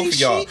ask both of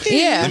y'all.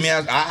 Yeah. Let me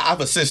ask. I have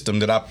a system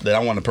that I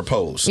want to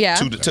propose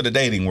to the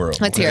dating world.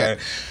 Let's hear it.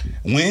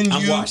 When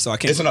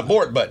it's an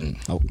abort button.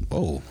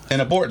 Oh.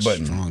 An abort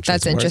button.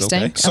 That's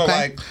interesting.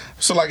 Okay.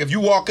 So like if you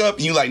walk up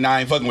and you like, nah,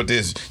 I ain't fucking with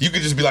this, you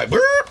could just be like,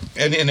 burp,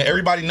 and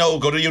everybody know,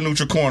 go to your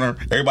neutral corner.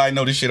 Everybody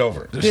know this shit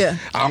over. Yeah.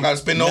 I don't gotta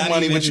spend no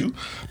money with you.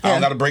 I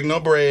don't gotta break no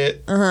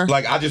bread.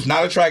 Like I just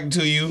not attracted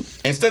to you.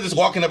 Instead of just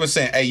walking up and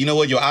saying, hey, you know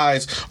what, your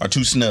eyes are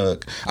too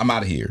snug, I'm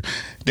out of here.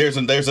 There's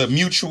a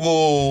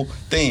mutual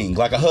thing,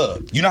 like a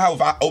hug. You know how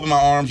if I open my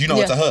arms, you know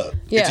it's a hug.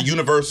 Yeah. It's a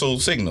universal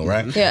signal,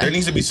 right? Yeah. There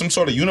needs to be some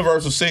sort of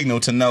universal signal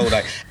to know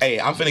like, hey,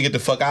 I'm finna get the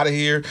fuck out of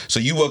here, so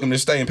you welcome to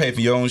stay and pay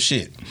for your own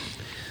shit.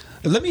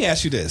 Let me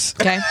ask you this.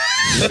 Okay.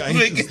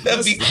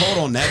 Hold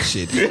on that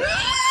shit.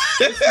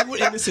 If you were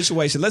in this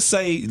situation, let's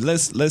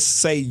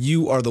say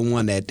you are the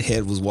one that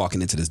Head was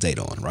walking into this date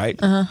on, right?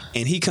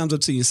 And he comes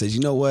up to you and says,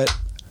 you know what?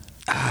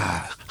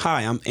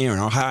 Hi, I'm Aaron.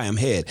 Or hi, I'm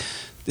Head.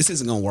 This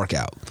isn't going to work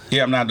out.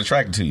 Yeah, I'm not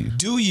attracted to you.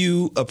 Do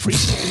you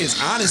appreciate his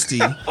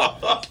honesty,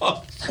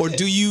 or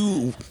do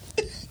you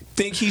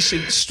think he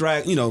should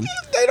strike? They don't.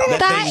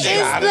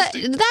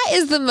 That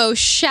is the most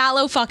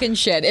shallow fucking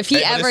shit. If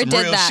he ever did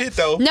real that, shit,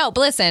 though. No,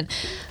 but listen.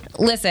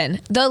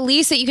 The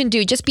least that you can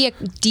do, just be a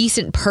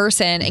decent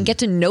person and get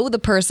to know the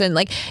person.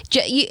 Like,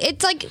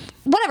 it's like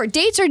whatever.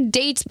 Dates are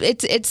dates.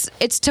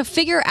 It's to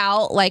figure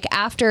out, like,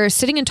 after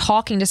sitting and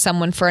talking to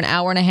someone for an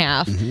hour and a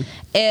half,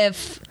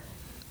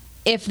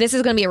 if this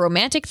is going to be a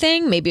romantic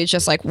thing, maybe it's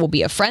just like will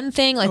be a friend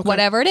thing, like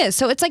whatever it is.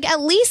 So it's like at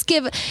least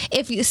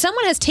if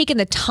someone has taken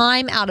the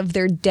time out of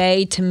their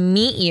day to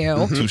meet you,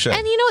 and they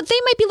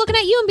might be looking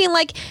at you and being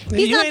like,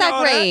 he's not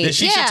that great.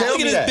 She should tell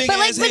me that. But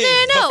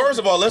no. But first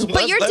of all,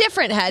 you're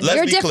different, Head.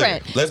 You're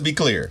different. Clear. Let's be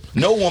clear.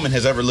 No woman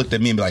has ever looked at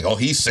me and be like, oh,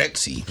 he's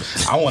sexy,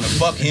 I want to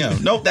fuck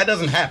him. Nope, that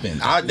doesn't happen.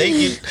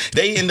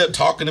 They end up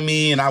talking to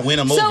me and I win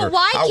them over. So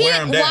why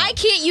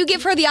can't you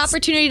give her the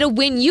opportunity to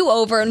win you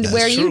over and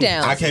wear you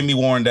down? I can't be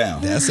worn down.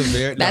 That's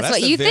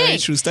what you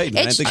think. True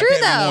statement. It's I true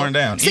can't though. be worn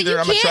down. So either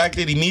I'm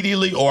attracted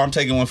immediately or I'm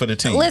taking one for the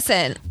team.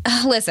 Listen.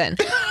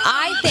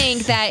 I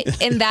think that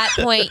in that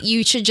point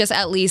you should just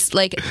at least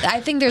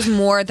I think there's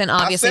more than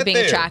obviously being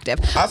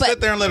attractive. I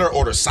sat there and let her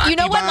order sake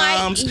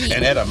bombs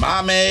and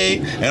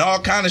edamame and all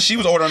kind of. She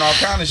was ordering all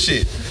kind of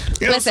shit.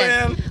 You know what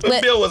I'm saying? The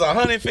bill was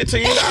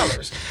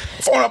 $115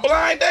 for a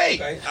blind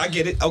date. Okay, I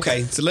get it.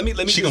 Okay, so let me.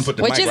 She gonna put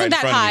the which mic isn't right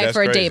that in front high of me.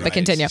 for a That's date, crazy. but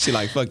continue. She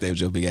like fuck that with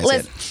your big ass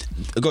head.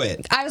 Go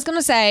ahead. I was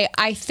gonna say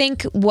I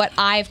think what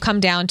I've come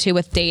down to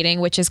with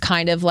dating, which is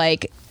kind of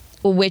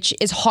which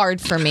is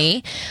hard for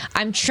me.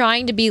 I'm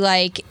trying to be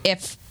I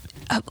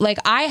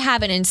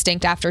have an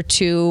instinct after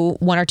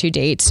one or two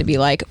dates to be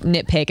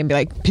nitpick and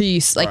be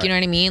peace, you know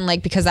what I mean,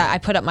 because I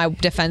put up my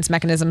defense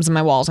mechanisms and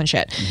my walls and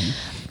shit.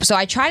 So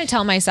I try to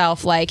tell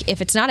myself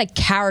if it's not a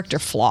character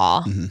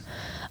flaw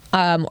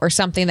or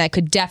something that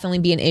could definitely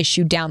be an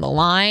issue down the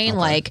line,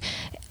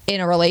 in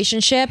a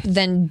relationship,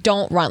 then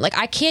don't run.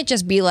 I can't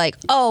just be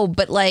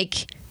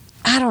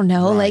I don't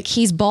know,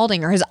 he's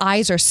balding or his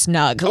eyes are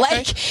snug.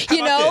 Okay.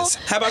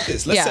 How about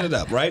this? Let's set it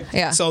up, right?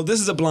 Yeah. So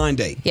this is a blind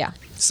date. Yeah.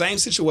 Same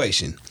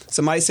situation.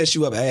 Somebody sets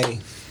you up, hey,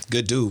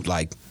 good dude,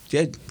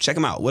 check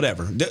him out,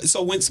 whatever.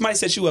 So when somebody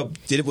set you up,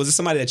 was it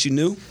somebody that you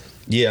knew?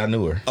 Yeah, I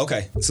knew her.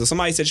 Okay, so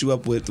somebody set you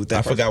up with that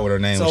person. forgot what her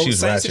name was. So she was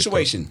same ratchet,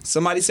 situation. though.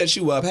 Somebody sets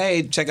you up,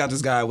 hey, check out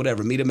this guy,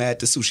 whatever, meet him at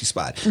the sushi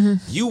spot.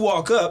 You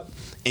walk up,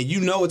 and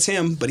you know it's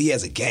him, but he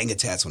has a gang of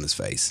tats on his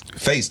face.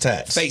 Face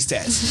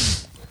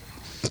tats.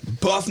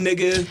 Buff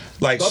nigga,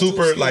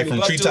 super,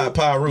 from Treetop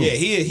Pyru. Yeah,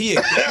 he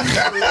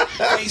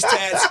face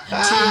tats,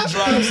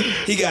 teardrops.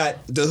 He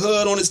got the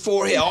hood on his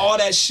forehead, all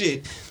that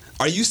shit.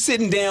 Are you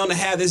sitting down to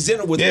have this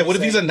dinner with him? Yeah, what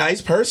if he's a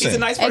nice person? He's a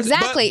nice person.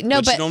 Exactly.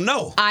 But you don't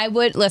know. I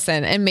would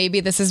listen, and maybe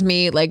this is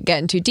me like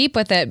getting too deep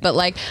with it, but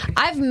like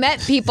I've met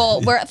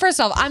people where, first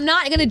off, I'm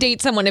not going to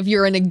date someone if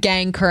you're in a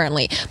gang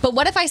currently. But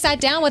what if I sat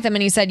down with him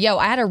and he said, "Yo,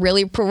 I had a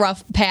really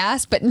rough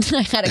past, but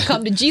I had a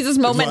come to Jesus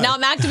moment. Right. Now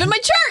I'm active in my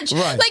church."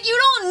 Right. Like you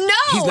don't know,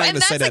 He's not and gonna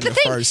that's say like that the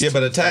thing. first. Yeah,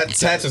 but a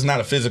tats is not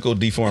a physical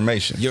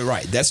deformation. You're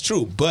right. That's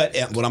true. But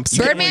what I'm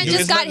saying, Birdman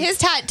just got his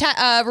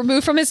tat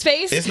removed from his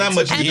face. It's not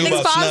much you can do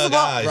Anything's about snug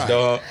possible. eyes,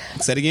 dog.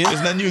 Say it again.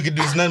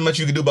 There's nothing much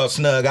you can do about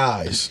snug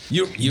eyes.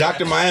 You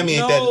Dr. Miami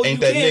ain't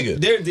that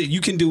nigga.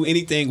 You can do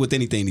anything with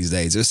anything these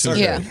days. There's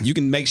certain, Yeah. you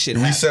can make shit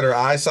happen. Reset her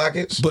eye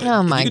sockets. But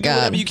Oh, my you can do God.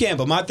 whatever you can.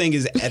 But my thing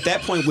is, at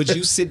that point, would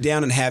you sit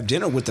down and have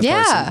dinner with the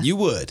Yeah. person? You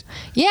would.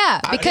 Yeah,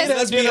 because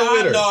Let's be dinner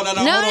with her. honest.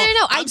 No. No. hold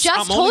on. I just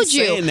I'm only told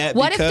you. saying that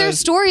What if their because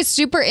story is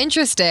super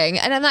interesting?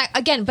 And I'm like,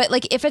 again, but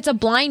like if it's a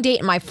blind date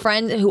and my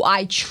friend who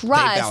I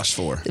trust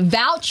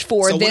vouch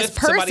for So this what if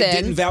somebody person.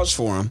 didn't vouch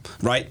for him,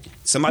 right?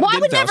 Somebody Well, I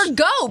didn't would vouch. never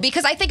go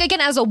because I think,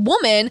 again, as a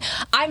woman,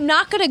 I'm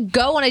not going to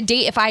go on a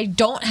date if I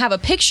don't have a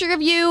picture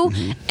of you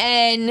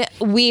and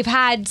we've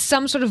had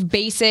some sort of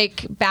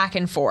basic back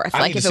and forth. I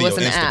Like need if to it see was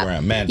your an app.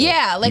 Instagram.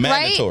 Yeah, like,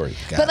 Mandatory. right?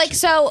 But like,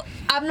 so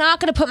I'm not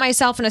going to put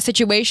myself in a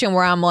situation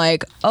where I'm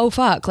like, oh,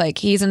 fuck, like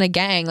he's in a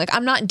gang. Like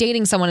I'm not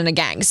dating someone in a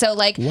gang. So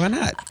like. Why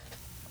not?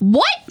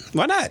 What?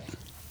 Why not?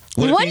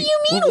 What do you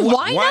mean?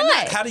 Why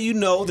not? How do you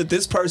know that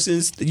this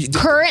person's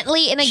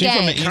Currently in a She's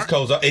from gang. the East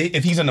Coast.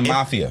 If he's in the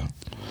mafia.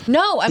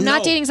 No, I'm not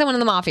No. dating someone in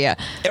the mafia.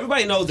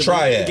 Everybody knows that Try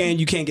when you're in it. the game,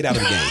 you can't get out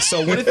of the game.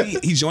 So what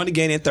if he joined the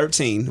game at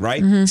 13,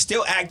 right? Mm-hmm.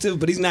 Still active,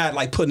 but he's not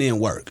like putting in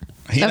work.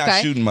 He's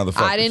not shooting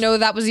motherfuckers. I didn't know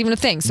that was even a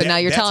thing. So now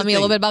you're That's telling the me a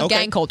little thing. bit about Okay.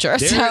 gang culture.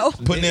 There- So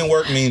Putting in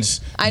work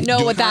means I know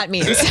doing what that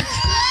means.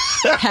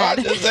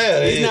 I'm just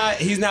saying.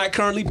 He's not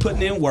currently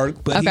putting in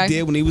work, but Okay. he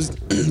did when he was,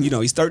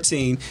 he's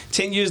 13.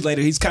 10 years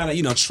later, he's kind of,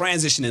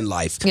 transitioning in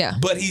life. Yeah.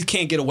 But he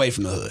can't get away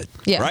from the hood.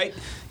 Yeah. Right?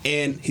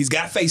 And he's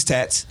got face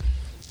tats.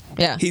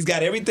 Yeah. He's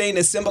got everything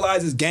that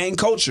symbolizes gang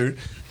culture.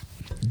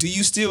 Do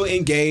you still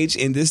engage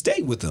in this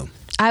date with him?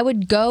 I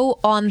would go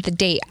on the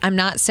date. I'm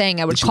not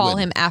saying I would But you call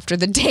wouldn't. him after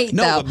the date,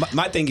 No, though. but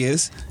my thing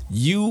is,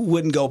 you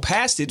wouldn't go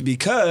past it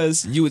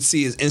because you would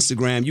see his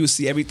Instagram, you would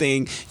see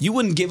everything. You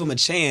wouldn't give him a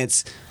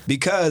chance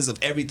because of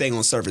everything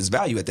on surface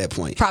value at that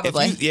point.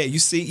 Probably. You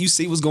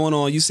see what's going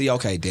on. You see,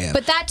 okay, damn.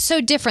 But that's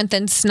so different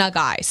than snug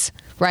eyes,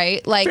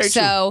 right? Like, Very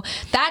so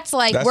that's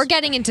like, we're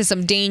getting into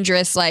some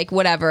dangerous, like,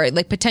 whatever,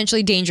 like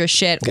potentially dangerous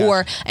shit.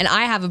 Gotcha. And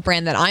I have a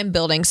brand that I'm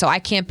building, so I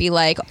can't be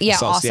like, yeah,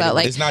 Associated. also,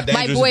 like, It's not my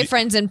dangerous if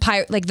boyfriend's in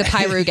like the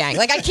Pyru gang.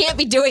 Like, I can't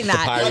be doing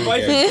that. Pyru My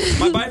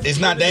gang. wife- It's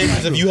not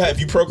dangerous if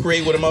you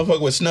procreate with a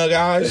motherfucker with snug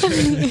eyes.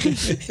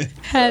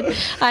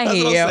 I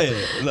hate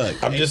you.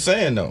 Look, I'm just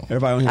saying though.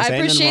 everybody on here I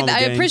saying nothing wrong with I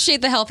gang.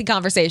 appreciate the healthy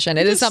conversation.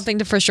 It is something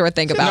to for sure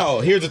think about. No,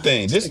 here's the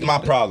thing. This is my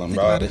problem,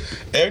 bro.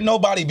 Ain't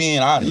nobody being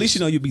honest. At least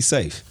you know you'll be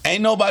safe.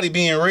 Ain't nobody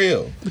being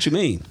real. What you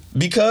mean?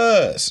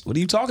 Because What are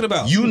you talking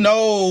about? you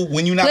know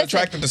when you're not Listen,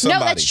 attracted to somebody.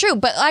 No, that's true.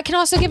 But I can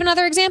also give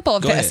another example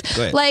of Go this. ahead,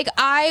 go ahead. Like,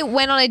 I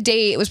went on a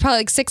date. It was probably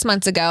like 6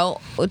 months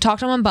ago. We talked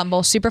to him on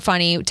Bumble. Super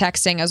funny.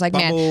 Texting. I was like,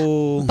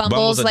 Bumble- man, Bumble's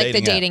Bumble's a like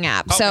the dating dating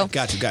app. Okay, So,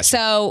 gotcha.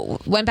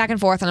 So went back and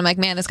forth, and I'm like,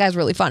 man, this guy's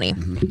really funny.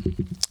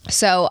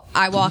 So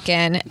I walk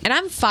in, and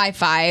I'm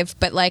 5'5",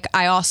 but like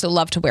I also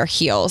love to wear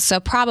heels. So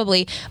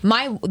probably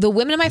the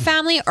women in my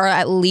family are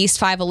at least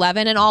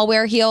 5'11" and all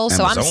wear heels.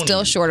 So I'm Amazonian.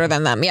 still shorter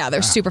than them. Yeah,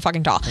 they're super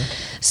fucking tall.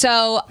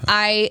 So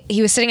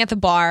he was sitting at the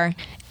bar,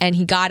 and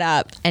he got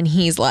up, and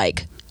he's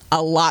like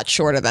a lot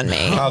shorter than me.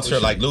 How's her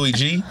like Louis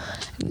G?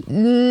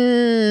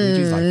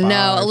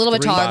 No, a little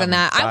bit taller than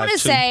that. I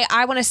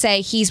 5'2". want to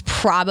say he's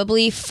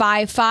probably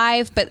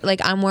 5'5", but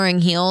like I'm wearing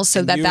heels,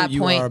 so And at that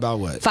you point are about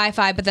what?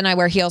 5'5", but then I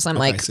wear heels. I'm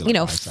like, so you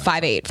know,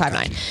 5'8". 5'8",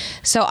 5'9".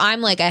 So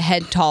I'm like a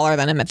head taller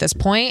than him at this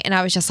point, and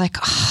I was just like,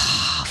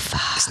 oh,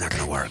 fuck. It's not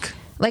gonna work.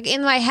 Like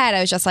in my head,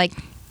 I was just like,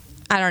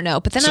 I don't know.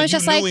 But then So I was you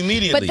just knew like,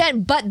 immediately.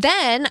 but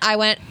then I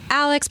went,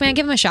 Alex, man,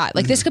 give him a shot.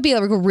 Like this could be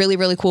like a really,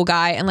 really cool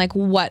guy. And like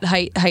what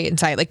height and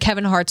sight? Like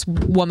Kevin Hart's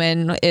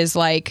woman is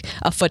like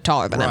a foot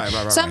taller than him.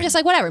 Right, so I'm just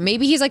like, whatever.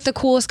 Maybe he's like the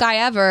coolest guy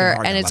ever, Hart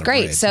got and a it's lot of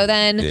great. bread, So too.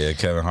 then Yeah,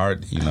 Kevin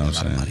Hart. You know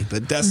what I'm saying?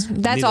 But that's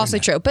that's also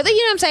true. But you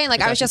know what I'm saying?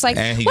 Like I was just like,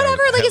 And he got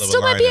whatever. a Like hell it of a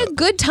still might be a lineup.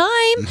 good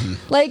time.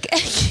 Like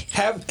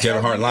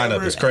Kevin Hart you lineup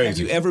ever- is crazy. Have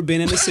you ever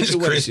been in a It's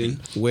situation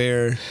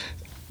where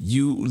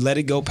you let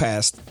it go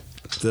past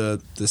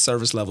the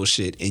service level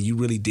shit and you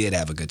really did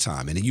have a good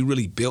time and you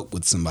really built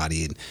with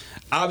somebody, and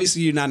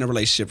obviously you're not in a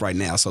relationship right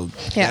now, so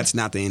Yeah. that's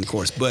not the end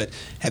course. But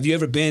have you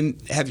ever been?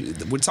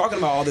 We're talking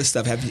about all this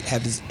stuff.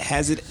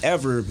 Has it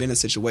ever been a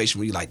situation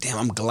where you're like, damn,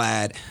 I'm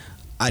glad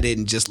I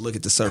didn't just look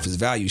at the surface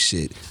value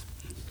shit?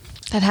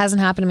 that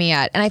hasn't happened to me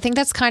yet. And I think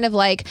that's kind of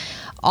like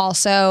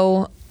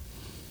also.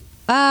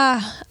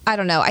 I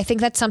don't know. I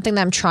think that's something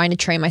that I'm trying to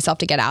train myself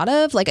to get out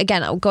of. Like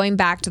again, going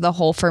back to the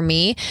whole, for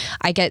me,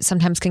 I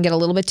sometimes can get a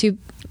little bit too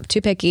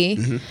picky,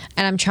 and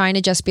I'm trying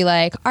to just be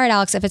like, all right,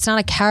 Alex, if it's not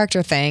a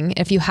character thing,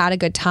 if you had a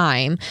good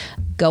time,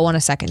 go on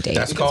a second date.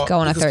 Go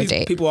on a third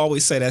date. People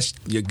always say that's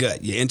your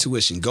gut, your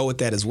intuition. Go with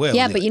that as well.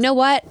 Yeah, but you know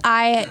what?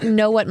 I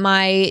know what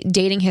my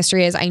dating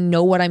history is. I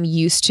know what I'm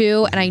used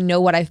to, and I know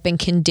what I've been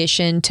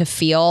conditioned to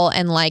feel.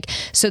 And like,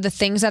 so the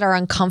things that are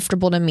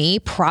uncomfortable to me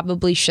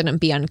probably shouldn't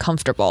be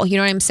uncomfortable. You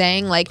know what I'm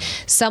saying? Like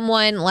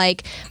someone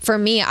like, for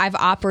me, I've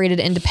operated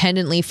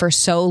independently for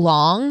so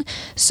long.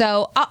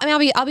 So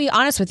I'll be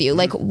honest with you.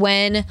 Like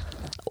when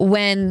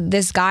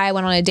this guy I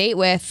went on a date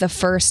with the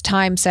first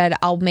time said,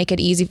 I'll make it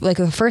easy. Like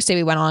the first day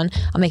we went on,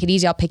 I'll make it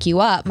easy. I'll pick you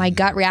up. My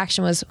gut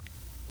reaction was,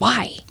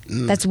 why?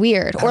 That's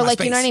weird. Or like,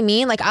 you know what I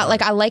mean? Like,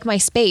 I like my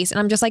space. And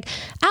I'm just like,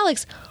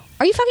 Alex,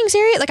 are you fucking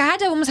serious? Like I had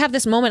to almost have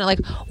this moment of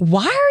like,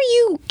 why are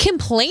you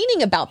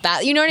complaining about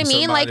that? You know what I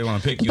mean? Somebody Like,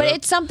 wanna pick you but up.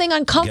 it's something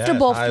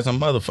uncomfortable. As a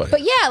motherfucker.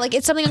 But yeah, like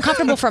it's something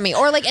uncomfortable for me.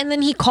 Or like, and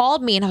then he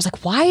called me and I was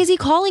like, why is he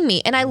calling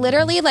me? And I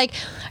literally like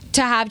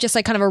to have just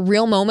like kind of a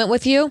real moment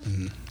with you.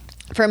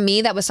 For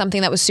me, that was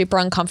something that was super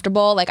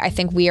uncomfortable. Like, I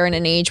think we are in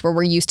an age where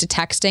we're used to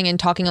texting and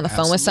talking on the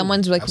phone with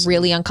someone's like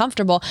really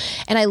uncomfortable.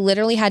 And I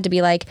literally had to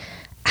be like,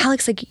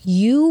 Alex, like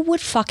you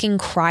would fucking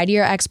cry to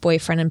your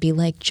ex-boyfriend and be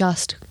like,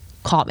 just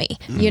call me,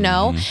 you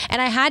know?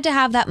 And I had to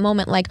have that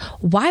moment like,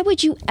 why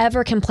would you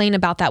ever complain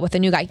about that with a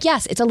new guy?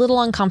 Yes, it's a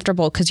little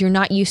uncomfortable because you're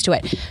not used to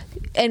it.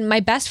 And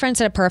my best friend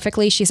said it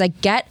perfectly. She's like,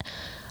 get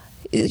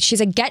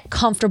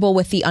comfortable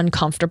with the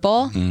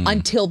uncomfortable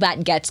until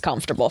that gets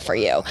comfortable for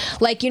you.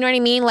 Like, you know what I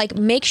mean? Like,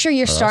 make sure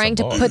you're starting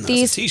to put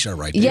these. That's a t-shirt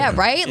right there. Yeah,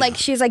 right? Yeah. Like,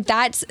 she's like,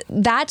 that's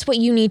what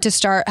you need to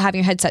start having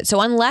your head set.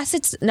 So unless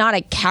it's not a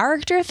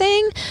character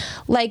thing,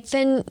 like,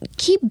 then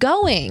keep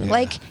going. Yeah.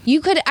 Like, you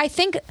could, I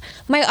think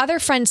my other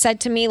friend said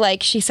to me,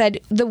 like, she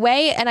said, the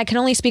way, and I can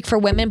only speak for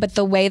women, but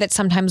the way that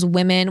sometimes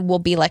women will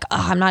be like,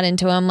 oh, I'm not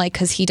into him, like,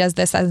 because he does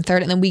this, that, and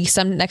third, and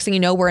then next thing you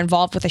know, we're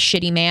involved with a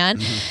shitty man.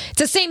 It's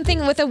the same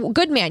thing with a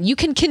good man. You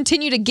can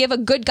continue to give a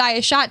good guy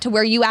a shot to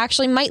where you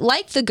actually might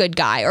like the good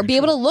guy or be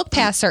able to look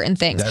past certain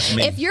things. That's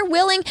me. If you're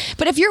willing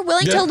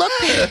to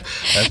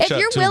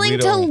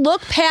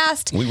look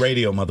past. We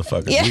radio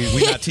motherfuckers. Yeah.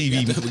 We not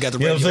TV. We got the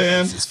you know radio. what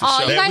I'm saying?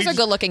 Oh, you guys are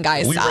good looking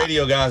guys. We Stop.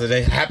 radio guys that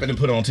they happen to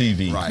put on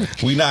TV. Right.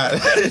 We not.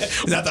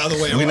 Not the other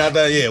way. We not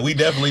that. Yeah. We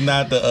definitely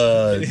not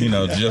the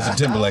Justin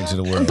Timberlakes of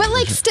the world. But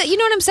like, still, you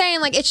know what I'm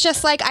saying? Like, it's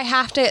just like I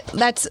have to.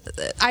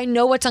 I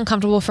know what's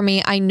uncomfortable for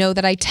me. I know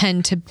that I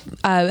tend to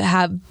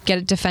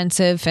get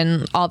defensive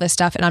and all this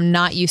stuff, and I'm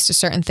not used to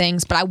certain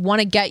things, but I want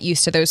to get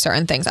used to those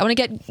certain things. I want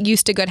to get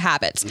used to good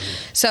habits.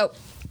 So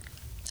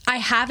I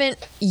haven't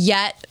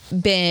yet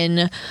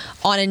been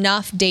on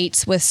enough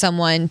dates with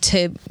someone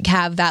to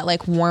have that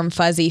like warm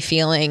fuzzy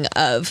feeling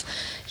of,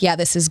 yeah,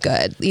 this is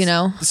good, you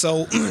know?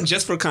 So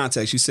just for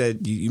context, you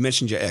said you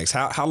mentioned your ex.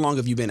 How long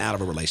have you been out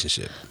of a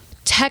relationship?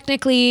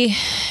 Technically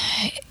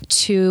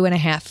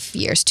 2.5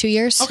 years. 2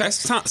 years. Okay,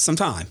 some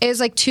time. It was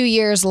like 2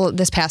 years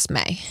this past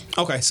May.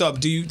 Okay, so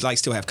do you like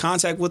still have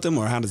contact with them,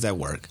 or how does that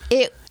work?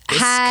 It's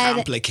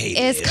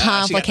complicated. It's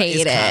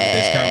complicated.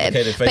 It's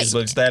complicated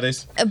Facebook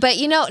status. But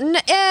you know,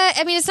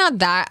 I mean, it's not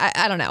that.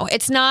 I don't know.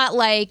 It's not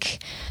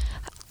like.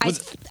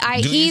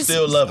 Do you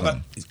still love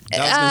him?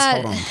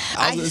 Hold on.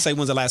 I was going to say,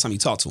 when's the last time you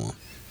talked to him?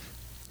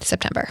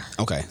 September.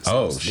 Okay.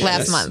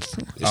 Last month.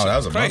 Oh, that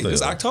was a month ago.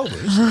 It's October.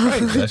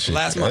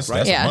 Last month,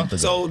 right? That's a month ago.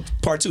 So,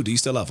 part 2, do you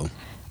still love him?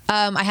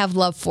 I have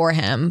love for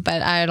him,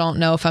 but I don't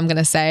know if I'm going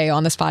to say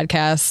on this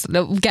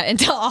podcast, get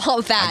into all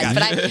of that.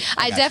 But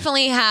I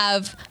definitely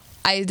have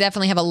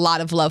a lot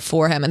of love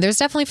for him, and there's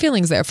definitely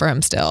feelings there for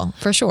him still,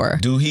 for sure.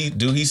 Do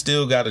he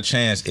still got a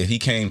chance if he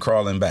came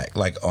crawling back,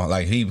 like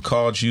he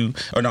called you,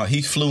 or no,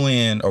 he flew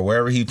in or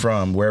wherever he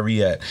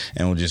at,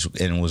 and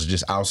was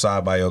just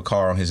outside by your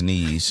car on his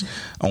knees,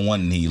 on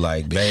one knee,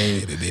 like,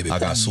 babe,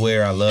 like, I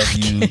swear I love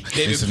you,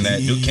 this and that.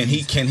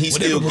 Can he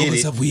still get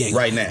it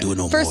right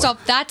now? First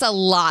off, that's a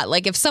lot.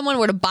 Like, if someone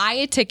were to buy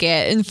a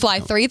ticket and fly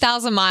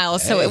 3,000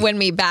 miles to win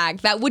me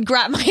back, that would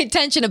grab my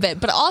attention a bit.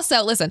 But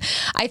also, listen,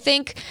 I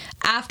think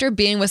after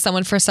being with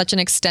someone for such an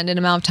extended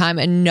amount of time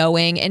and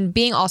knowing, and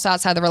being also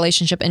outside the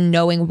relationship and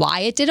knowing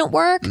why it didn't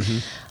work,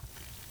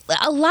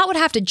 a lot would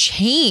have to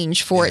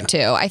change for it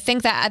to. I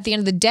think that at the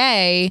end of the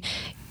day,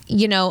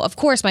 you know, of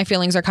course my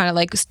feelings are kind of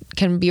like,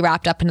 can be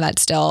wrapped up into that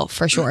still,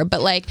 for sure.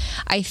 But like,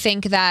 I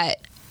think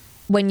that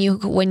when you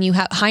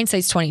have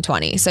hindsight's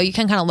 20/20, so you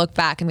can kind of look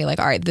back and be like,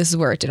 all right, this is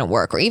where it didn't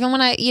work. Or even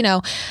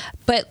when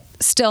but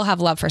still have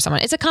love for someone.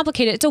 It's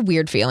a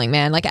weird feeling,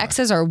 man. Like,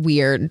 exes are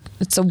weird.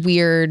 It's a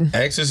weird.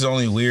 Exes is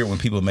only weird when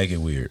people make it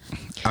weird.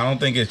 I don't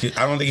think it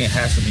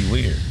has to be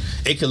weird.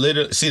 It could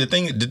literally,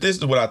 this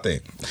is what I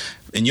think.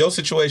 In your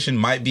situation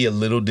might be a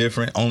little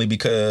different only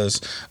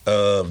because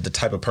of the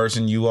type of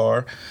person you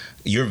are.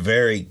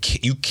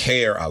 You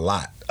care a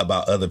lot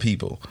about other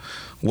people.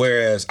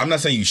 Whereas, I'm not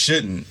saying you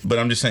shouldn't, but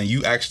I'm just saying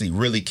you actually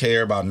really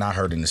care about not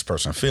hurting this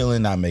person's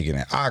feeling, not making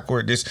it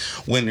awkward.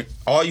 When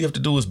all you have to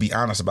do is be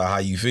honest about how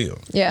you feel.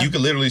 Yeah. You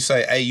can literally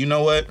say, hey, you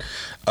know what?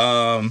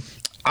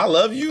 I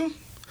love you,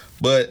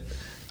 but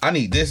I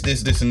need this,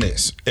 and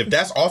this. If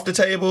that's off the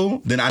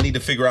table, then I need to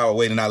figure out a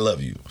way to not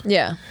love you.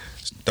 Yeah.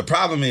 The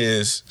problem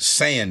is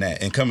saying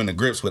that and coming to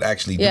grips with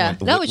actually doing Yeah.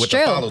 No, it's with true.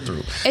 the follow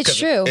through. It's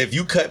true. If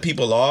you cut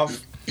people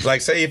off,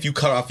 like say if you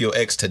cut off your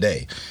ex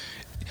today,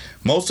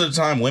 most of the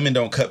time women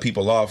don't cut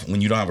people off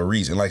when you don't have a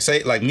reason. Like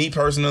say, like me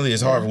personally,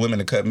 it's hard for women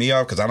to cut me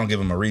off because I don't give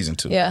them a reason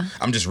to. Yeah.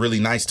 I'm just really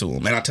nice to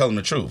them and I tell them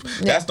the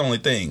truth. That's the only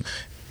thing.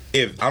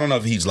 If I don't know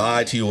if he's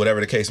lied to you or whatever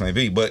the case may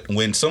be, but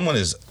when someone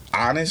is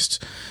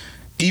honest,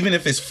 even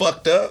if it's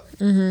fucked up,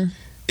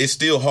 it's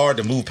still hard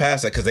to move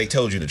past that because they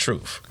told you the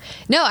truth.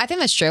 No, I think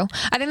that's true.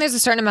 I think there's a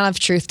certain amount of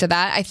truth to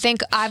that. I think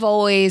I've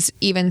always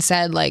even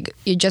said, like,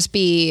 you just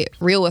be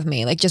real with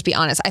me. Like, just be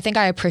honest. I think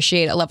I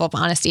appreciate a level of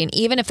honesty. And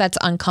even if that's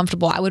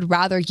uncomfortable, I would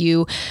rather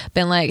you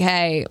been like,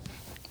 hey,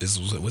 this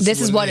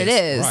is what it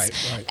is.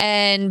 Right.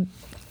 And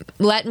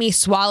let me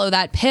swallow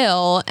that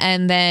pill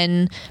and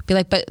then be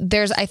like, but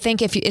I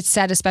think if it's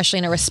said, especially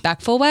in a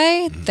respectful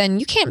way, then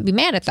you can't be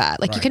mad at that.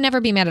 Like, you can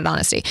never be mad at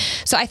honesty.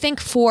 So I think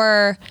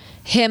for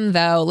him,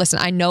 though, listen,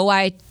 I know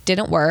I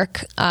didn't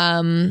work.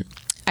 I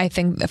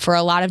think for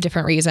a lot of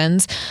different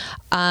reasons.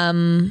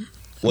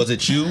 Was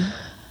it you?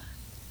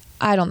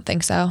 I don't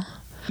think so.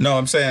 No,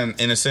 I'm saying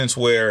in a sense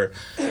where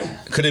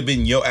could it have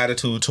been your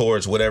attitude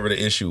towards whatever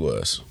the issue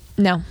was?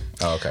 No.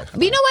 Oh, okay.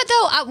 But you know what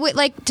though,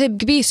 like to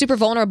be super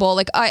vulnerable,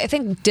 like I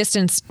think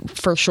distance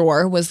for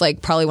sure was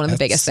like probably one of the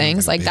biggest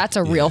things. Like that's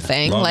a real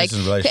thing. Long like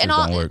distance relationship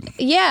don't work.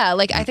 Yeah,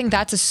 like I think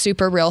that's a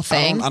super real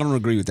thing. I don't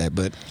agree with that,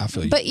 but I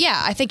feel you. But yeah,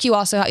 I think you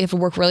have to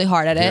work really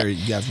hard at it.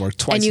 You have to work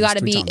twice. And you got to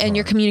three be, times and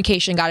your harder.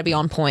 communication got to be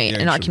on point.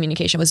 Very And our true.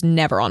 communication was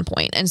never on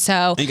point. And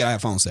so, And you gotta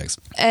have phone sex.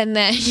 and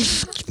then I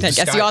guess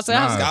Skype, you also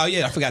have. Oh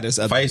yeah, I forgot there's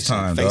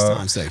FaceTime, FaceTime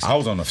dog. sex. I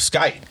was on a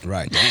Skype.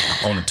 Right.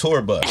 On the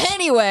tour bus.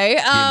 Anyway,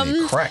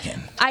 Getting it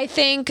cracking. I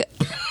think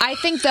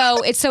though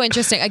it's so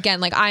interesting. Again,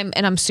 like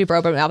I'm super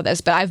open about this,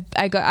 but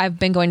I've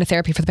been going to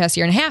therapy for the past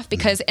year and a half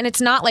because, and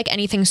it's not like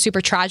anything super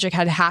tragic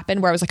had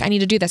happened where I was like, I need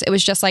to do this. It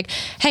was just like,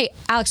 hey,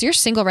 Alex, you're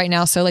single right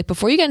now, so like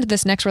before you get into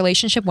this next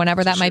relationship,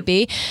 whenever that might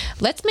be,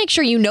 let's make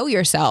sure you know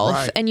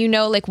yourself and you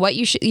know like what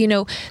you should, you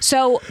know.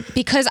 So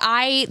because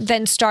I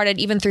then started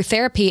even through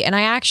therapy, and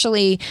I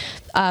actually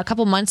a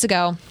couple months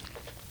ago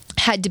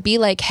had to be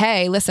like,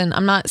 hey, listen,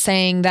 I'm not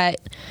saying that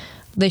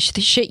the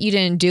shit you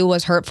didn't do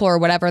was hurtful or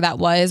whatever that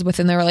was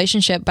within the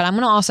relationship, but I'm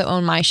gonna also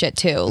own my shit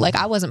too. Like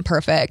I wasn't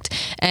perfect,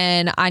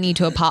 and I need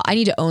to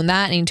own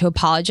that. I need to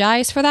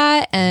apologize for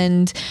that,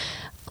 and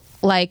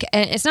like,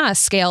 and it's not a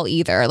scale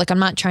either. Like I'm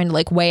not trying to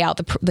like weigh out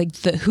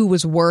the who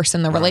was worse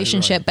in the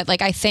relationship, but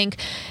like I think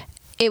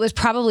it was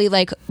probably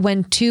like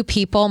when two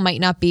people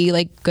might not be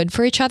like good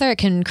for each other, it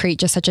can create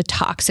just such a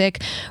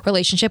toxic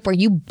relationship where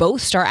you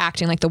both start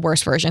acting like the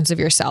worst versions of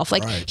yourself.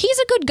 Like he's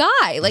a good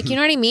guy. Like, you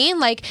know what I mean?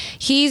 Like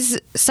he's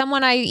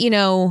someone I, you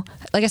know,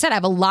 like I said, I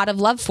have a lot of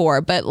love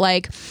for, but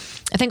like,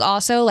 I think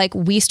also like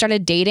we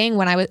started dating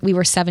when we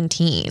were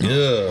 17.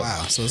 Yeah.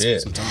 Wow. So it's been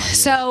some time. Yeah.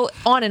 So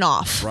on and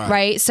off,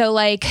 right? So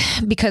like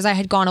because I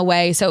had gone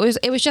away, so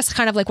it was just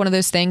kind of like one of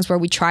those things where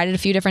we tried it a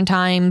few different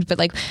times, but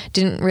like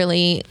didn't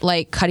really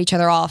like cut each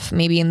other off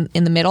maybe in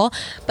the middle.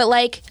 But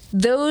like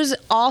those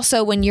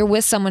also, when you're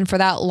with someone for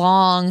that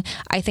long,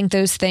 I think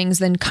those things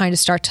then kind of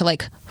start to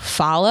like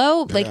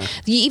follow. Like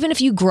even if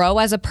you grow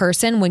as a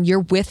person, when you're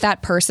with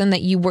that person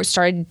that you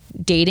started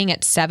dating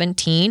at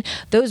 17,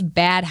 those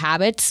bad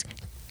habits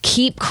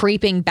keep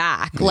creeping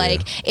back.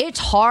 Like it's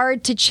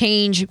hard to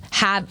change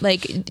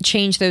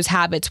those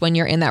habits when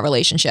you're in that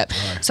relationship.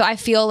 So I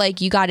feel like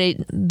you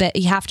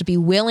have to be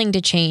willing to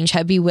change,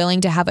 be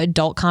willing to have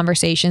adult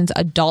conversations,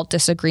 adult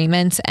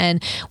disagreements.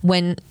 And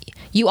when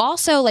you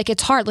also like,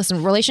 it's hard.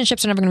 Listen,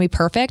 relationships are never going to be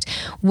perfect.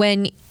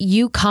 When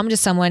you come to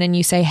someone and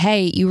you say,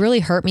 hey, you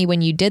really hurt me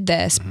when you did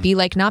this, be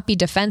like, not be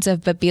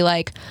defensive, but be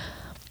like,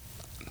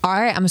 all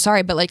right, I'm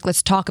sorry, but like,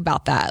 let's talk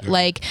about that.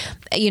 Like,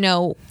 you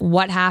know,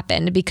 what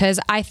happened? Because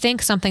I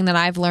think something that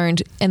I've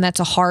learned, and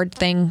that's a hard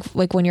thing,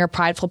 like when you're a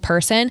prideful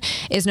person,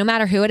 is no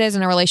matter who it is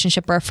in a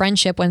relationship or a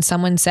friendship, when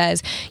someone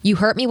says, you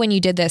hurt me when you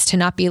did this, to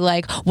not be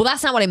like, well,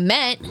 that's not what I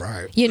meant,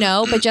 you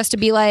know, but just to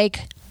be like,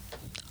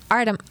 all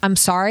right, I'm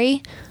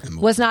sorry,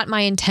 was not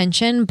my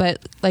intention,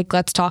 but like,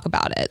 let's talk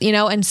about it, you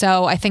know? And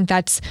so I think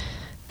that's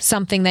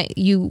something that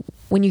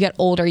when you get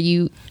older,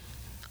 you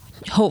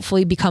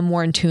hopefully become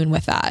more in tune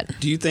with that.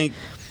 Do you think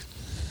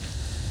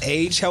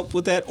age helped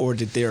with that, or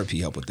did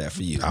therapy help with that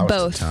for you? I would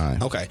Both. say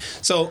time. Okay,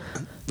 so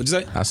what'd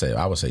you say?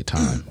 I would say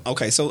time.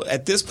 Okay, so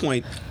at this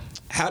point,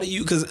 how do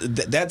you? Because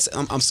that's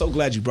I'm so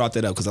glad you brought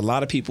that up, because a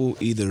lot of people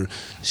either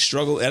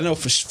struggle. I know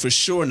for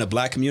sure in the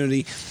Black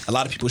community, a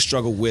lot of people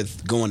struggle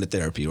with going to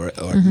therapy or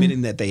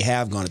admitting that they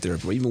have gone to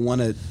therapy, or even want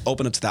to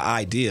open up to the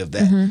idea of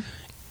that.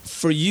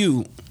 For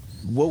you,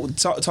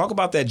 talk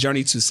about that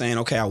journey to saying,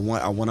 okay, I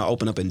want to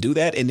open up and do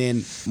that, and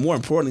then more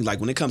importantly, like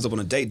when it comes up on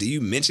a date, do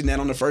you mention that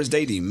on the first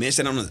date? Do you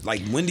mention it on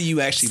like when do you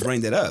actually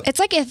bring that up? It's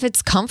like if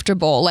it's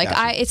comfortable. Like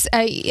Gotcha.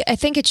 I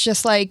think it's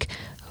just like.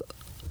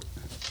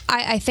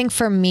 I think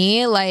for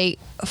me, like,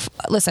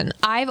 listen,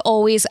 I've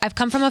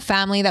come from a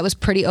family that was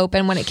pretty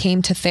open when it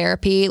came to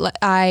therapy.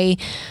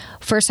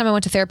 First time I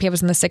went to therapy, I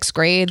was in the 6th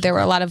grade. There were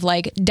a lot of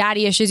like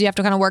daddy issues you have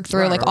to kind of work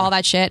through, all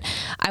that shit.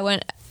 I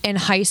went in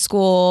high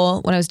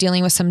school when I was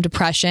dealing with some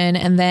depression,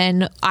 and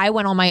then I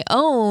went on my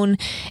own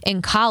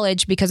in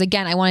college because,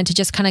 again, I wanted to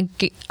just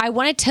I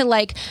wanted to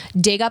like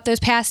dig up those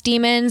past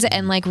demons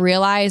and like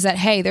realize that,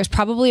 hey, there's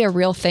probably a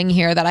real thing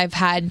here, that I've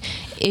had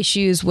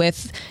issues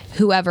with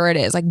whoever it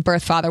is, like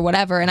birth father,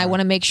 whatever, and I want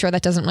to make sure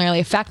that doesn't really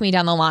affect me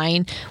down the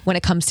line when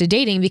it comes to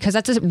dating, because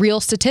that's a real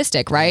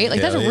statistic, right?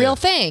 Like that's a real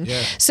thing.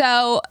 Yeah.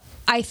 So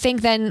I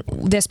think then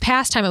this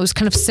past time it was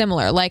kind of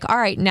similar. Like, all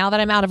right, now that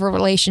I'm out of a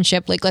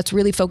relationship, like let's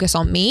really focus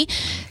on me.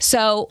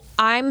 So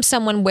I'm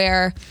someone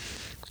where,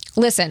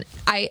 listen,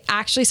 I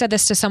actually said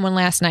this to someone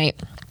last night,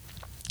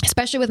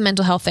 especially with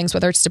mental health things,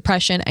 whether it's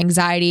depression,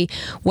 anxiety,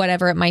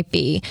 whatever it might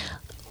be.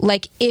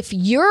 Like if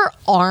your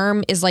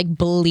arm is like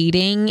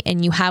bleeding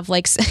and you have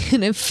like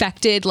an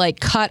infected like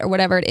cut or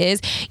whatever it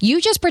is,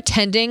 you just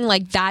pretending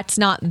like that's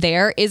not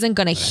there isn't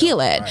going to heal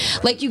it. Right.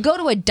 Like you go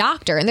to a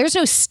doctor and there's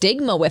no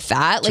stigma with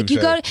that. Like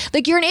you go,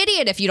 like you're an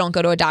idiot if you don't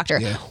go to a doctor.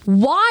 Yeah.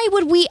 Why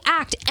would we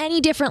act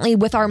any differently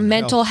with our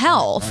mental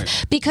health?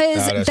 Right.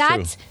 Because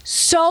that's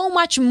so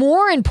much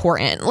more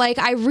important. Like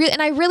I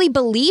really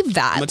believe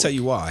that. I'm going to tell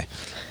you why.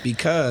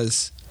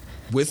 Because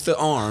with the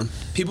arm,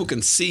 people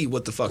can see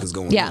what the fuck is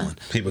going on.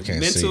 People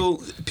can't see.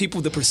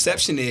 People, the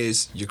perception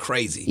is you're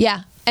crazy.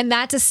 Yeah, and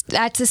that's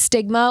a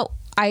stigma.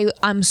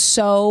 I'm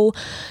so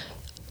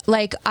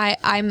like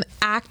I'm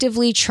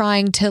actively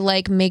trying to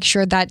like make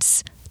sure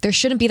there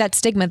shouldn't be that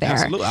stigma there.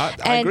 Absolutely.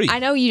 I agree.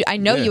 I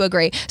know you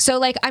agree. So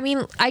like, I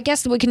mean, I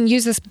guess we can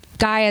use this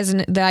guy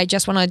that I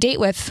just went on a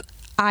date with.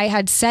 I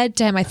had said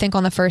to him, I think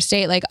on the first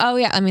date, like, oh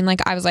yeah, I mean,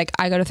 like, I was like,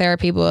 I go to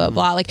therapy, blah, blah,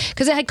 blah, like,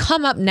 because it had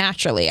come up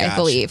naturally, I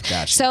believe.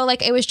 So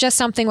like, it was just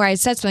something where I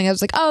said something, I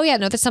was like, oh yeah,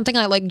 no, that's something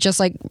I like, just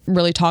like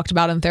really talked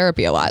about in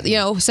therapy a lot, you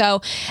know?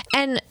 So,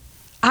 and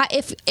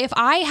if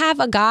I have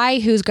a guy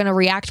who's going to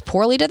react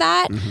poorly to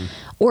that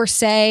or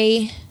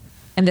say,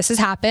 and this has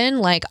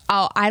happened, like,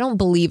 oh, I don't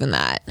believe in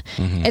that.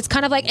 It's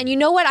kind of like, and you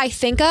know what I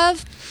think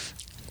of?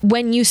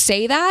 When you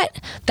say that,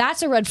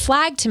 that's a red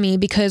flag to me,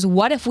 because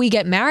what if we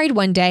get married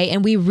one day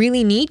and we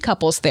really need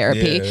couples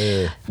therapy?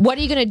 Yeah. What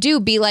are you going to do?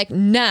 Be like,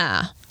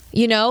 nah.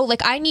 You know,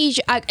 like I need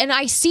you, and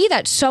I see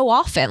that so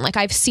often. Like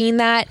I've seen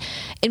that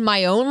in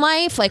my own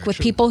life, like with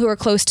people who are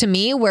close to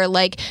me, where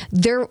like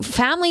their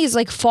family is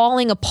like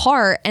falling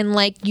apart, and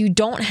like you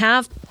don't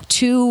have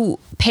two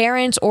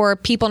parents or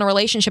people in a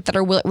relationship that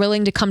are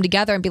willing to come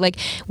together and be like,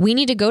 we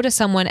need to go to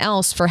someone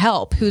else for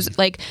help, who's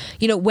like,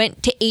 you know,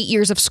 went to 8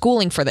 years of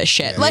schooling for this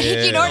shit. Like,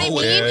 you know what I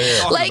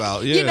mean?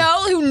 Like, you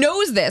know, who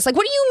knows this? Like,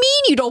 what do you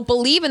mean you don't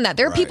believe in that?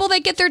 There are people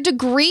that get their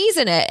degrees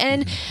in it.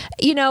 And,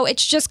 you know,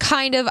 it's just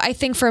kind of, I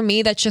think for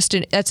me,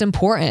 that's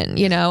important,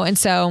 you know? And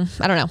so,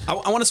 I don't know.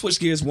 I want to switch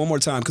gears one more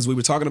time, because we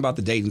were talking about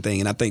the dating thing,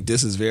 and I think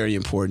this is very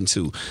important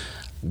too.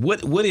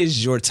 What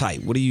is your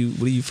type? What do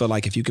you feel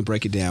like, if you can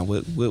break it down?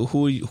 What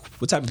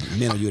type of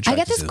men are you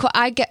attracted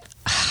to?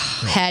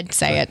 Head,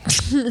 say it.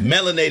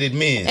 Melanated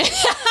men.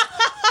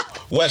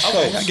 West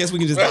Coast. I guess we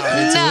can just dive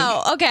into it.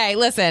 No, okay,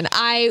 listen.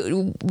 I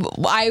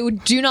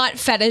do not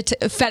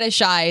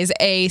fetishize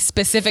a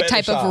specific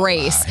type of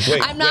race.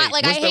 I'm not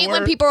like, I hate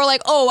when people are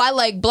like, oh, I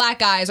like black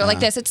guys or like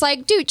this. It's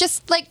like, dude,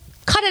 just like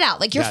cut it out.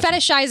 Like you're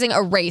fetishizing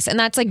a race, and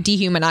that's like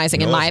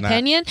dehumanizing in my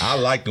opinion. I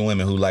like the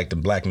women who like the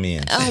black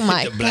men. Oh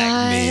my God. The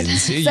black men.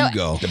 Here you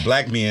go. The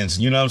black men.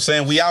 You know what I'm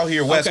saying? We out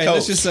here West Coast.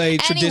 Let's just say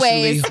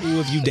traditionally,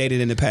 who have you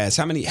dated in the past?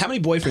 How many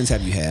boyfriends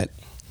have you had?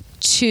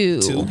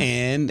 Two.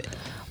 And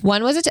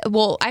one was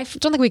well, I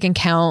don't think we can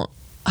count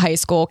high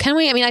school. Can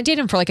we? I mean, I dated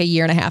him for like a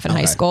year and a half in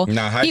high school.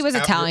 No, he was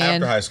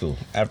Italian.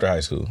 After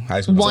high school.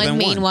 One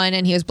main one,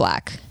 and he was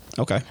black.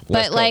 Okay.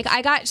 But like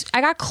I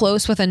got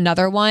close with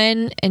another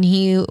one, and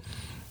he,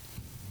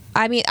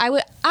 I mean, I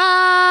would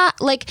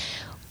like,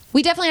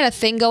 we definitely had a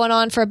thing going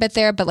on for a bit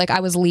there, but like I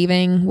was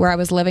leaving where I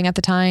was living at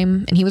the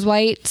time, and he was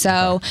white.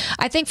 So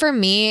I think for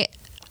me,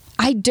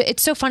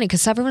 it's so funny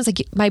because everyone's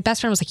like, my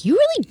best friend was like, you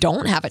really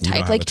don't have a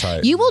type.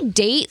 Like you will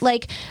date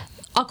like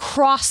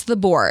across the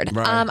board.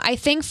 Right. I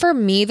think for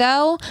me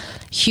though,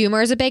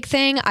 humor is a big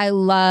thing. I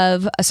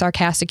love a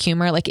sarcastic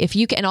humor. Like if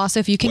you can, and also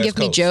if you can give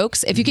me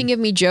jokes, if you can give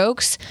me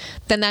jokes,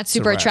 then that's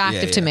super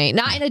attractive to me.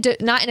 Not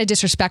in a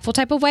disrespectful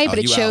type of way, but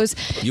it shows.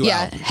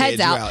 Heads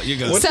out.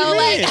 What so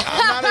like,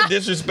 I'm not a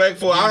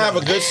disrespectful. I have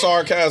a good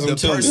sarcasm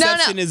too. The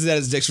perception is that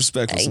it's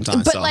disrespectful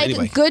sometimes. But so, like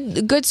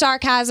anyway. good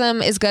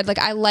sarcasm is good. Like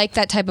I like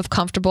that type of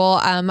comfortable.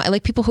 I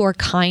like people who are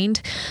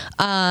kind,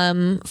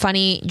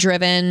 funny,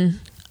 driven.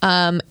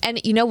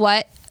 And you know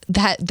what?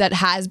 That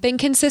has been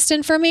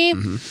consistent for me.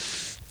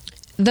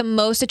 The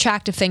most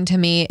attractive thing to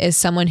me is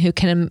someone who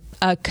can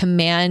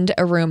command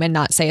a room and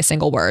not say a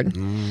single word.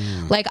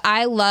 Like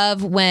I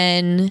love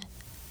when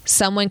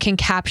someone can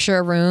capture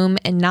a room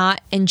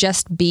and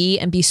just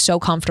be so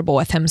comfortable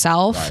with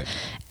himself. Right.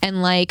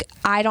 And like,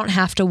 I don't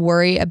have to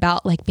worry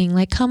about like being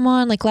like, come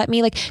on, like, let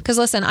me like, cause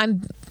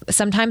listen,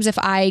 sometimes if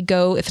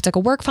it's like a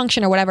work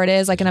function or whatever it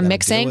is, like, and I'm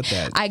mixing,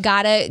 I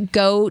gotta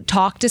go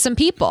talk to some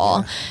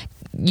people.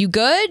 you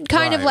good?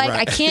 Kind of Right, like,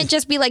 right. I can't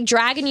just be like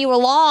dragging you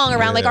along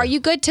around. Like, Yeah. are you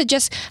good to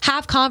just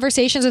have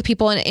conversations with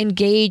people and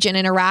engage and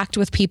interact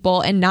with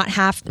people and not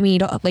have me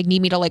to like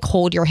need me to like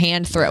hold your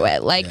hand through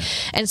it? Like,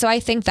 and so I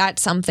think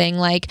that's something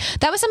like,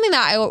 that was something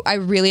that I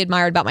really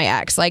admired about my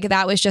ex. Like,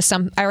 that was just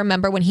I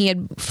remember when he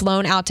had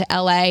flown out to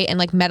LA and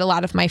like met a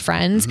lot of my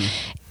friends.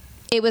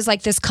 It was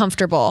like this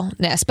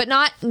comfortableness, but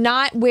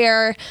not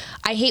where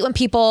I hate when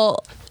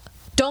people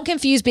don't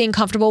confuse being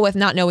comfortable with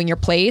not knowing your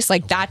place.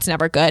 Like, that's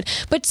never good.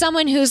 But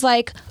someone who's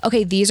like,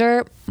 okay, these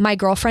are my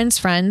girlfriend's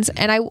friends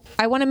and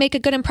I want to make a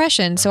good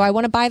impression. So I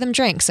want to buy them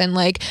drinks and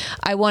like,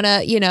 I want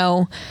to, you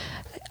know,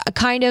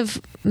 kind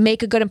of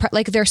make a good impression.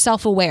 Like, they're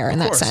self-aware in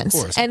that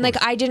sense. And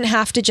like, I didn't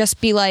have to just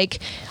be like,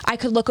 I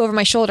could look over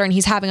my shoulder and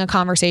he's having a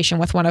conversation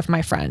with one of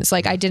my friends.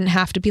 Like, I didn't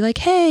have to be like,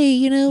 hey,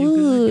 you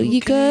know,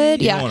 you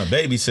good? You Yeah. don't want to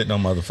babysit no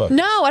motherfucker.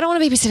 No, I don't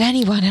want to babysit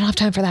anyone. I don't have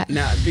time for that.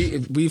 Now,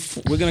 we're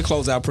going to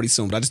close out pretty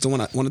soon, but I just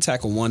want to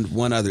tackle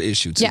one other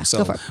issue too. Yeah, so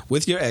go for it.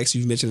 with your ex,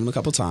 you've mentioned him a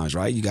couple times,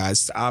 right? You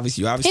guys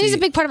obviously. And he's a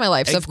big part of my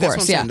life, so of That's what course,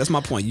 I'm saying. yeah. That's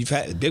my point. You've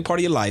had a big part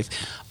of your life,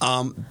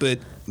 but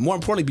more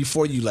importantly,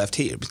 before you left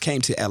here, came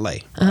to LA,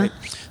 right?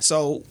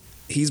 So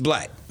he's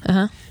black.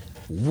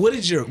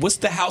 What's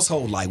the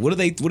household like? What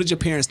did your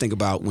parents think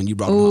about when you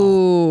brought him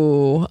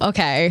home? Ooh,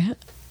 okay.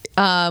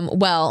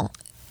 Well,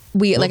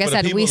 we Well, like I for the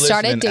said, people we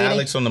started listening, dating.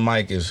 Alex on the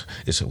mic is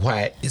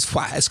white. It's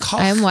white. It's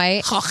I'm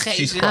white.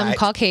 She's I'm white.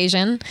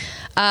 Caucasian.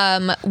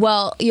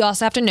 Well, you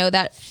also have to know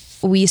that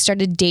we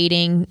started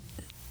dating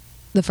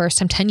the first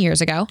time 10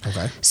 years ago.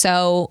 Okay.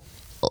 So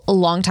a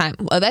long time.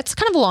 Well, that's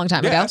kind of a long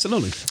time ago.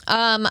 Absolutely.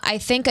 I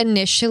think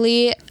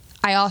initially,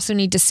 I also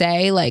need to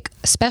say, like,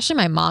 especially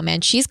my mom, man,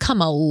 she's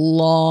come a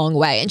long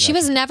way. And she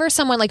was never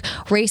someone, like,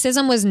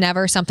 racism was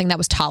never something that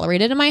was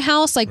tolerated in my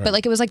house. Like, but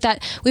like, it was like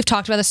that, we've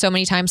talked about this so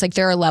many times, like,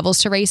 there are levels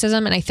to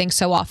racism. And I think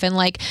so often,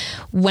 like,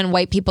 when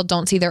white people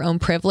don't see their own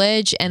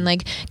privilege and,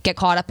 like, get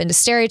caught up into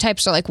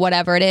stereotypes or, like,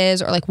 whatever it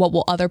is, or, like, what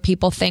will other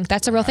people think,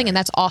 that's a real thing. And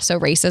that's also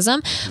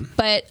racism.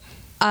 But,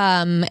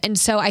 and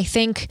so I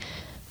think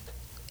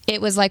it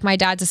was like, my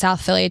dad's a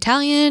South Philly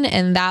Italian,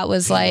 and that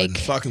was like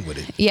fucking with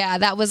it. Yeah,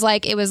 that was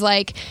like, it was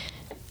like,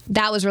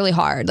 that was really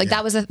hard. Like,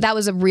 that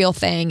was a real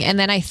thing. And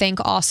then I think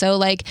also,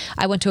 like,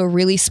 I went to a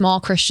really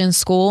small Christian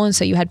school, and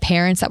so you had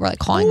parents that were like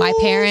calling my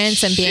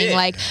parents and being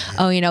like,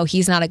 oh, you know,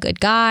 he's not a good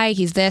guy,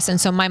 he's this.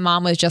 And so my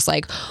mom was just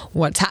like,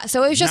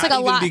 so it was just Not like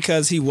a even lot.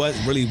 because he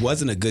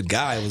wasn't a good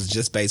guy. It was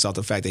just based off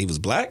the fact that he was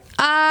black.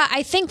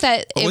 I think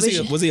that Or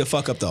it was he a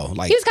fuck up though?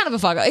 Like, he was kind of a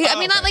fuck up. I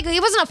mean, not like, he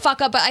wasn't a fuck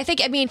up, but I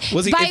think, I mean,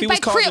 Was he- by, if he by was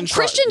causing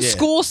Christian yeah.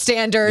 school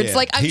standards, Yeah.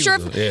 like, I'm He sure,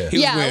 was- if, yeah.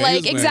 yeah, wearing-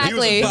 like, he was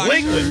exactly.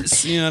 wearing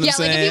black- You know what I'm Yeah,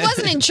 saying? like, if he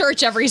wasn't in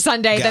church every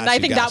Sunday, then I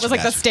think that was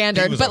like the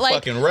standard. He was but a like,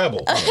 fucking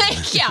rebel.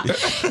 yeah, he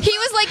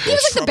was like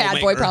the bad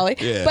boy probably.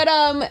 Yeah.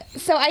 But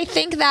so I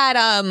think that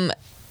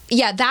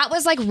yeah, that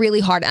was like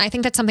really hard, and I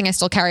think that's something I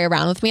still carry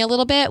around with me a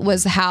little bit,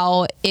 was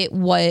how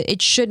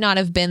it should not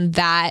have been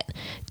that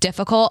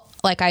difficult.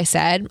 Like I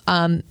said,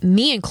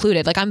 me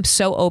included. Like, I'm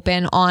so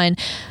open on,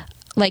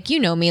 like, you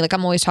know me, like,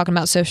 I'm always talking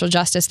about social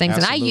justice things.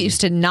 Absolutely. And I used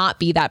to not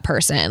be that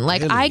person.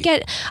 Like, Really? I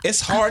get,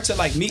 It's hard to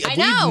like meet. I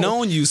know. We've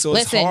known you, so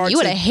listen, it's hard. you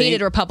would to have hated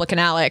think- Republican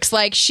Alex.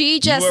 Like, she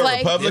just were a like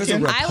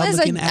Republican? I was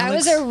Republican I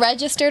was Alex? a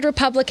registered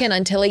Republican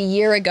until a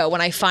year ago,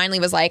 when I finally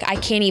was like, I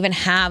can't even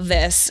have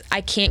this. I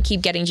can't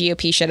keep getting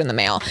GOP shit in the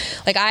mail.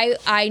 Like,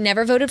 I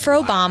never voted for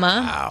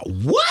Obama.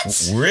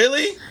 What?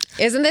 Really?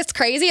 Isn't this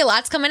crazy? A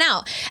lot's coming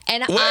out,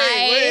 and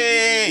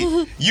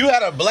Wait. You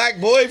had a black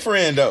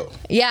boyfriend though.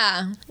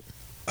 yeah.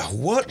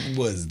 What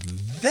was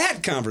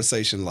that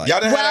conversation like?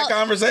 Y'all didn't have that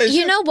conversation?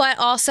 You know what?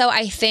 Also,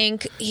 I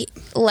think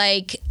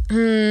like.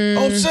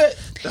 Oh shit.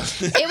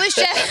 It was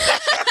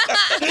just.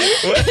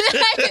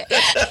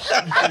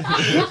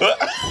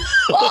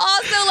 Well,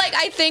 also, like,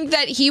 I think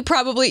that he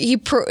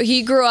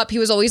grew up. He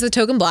was always the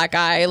token black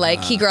guy.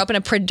 Like, he grew up in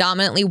a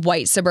predominantly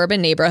white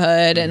suburban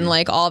neighborhood, and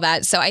like all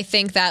that. So I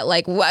think that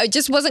like it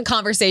just wasn't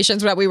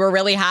conversations that we were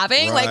really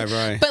having. Right, like,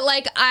 right. but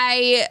like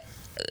I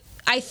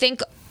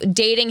think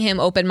dating him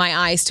opened my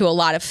eyes to a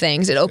lot of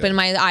things. It opened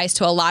my eyes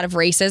to a lot of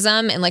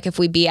racism, and like if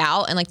we be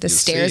out and like the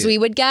stares we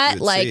would get,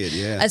 You'd like see it,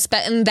 yeah.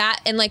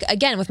 and like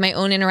again with my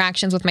own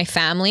interactions with my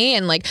family,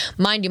 and like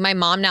mind you, my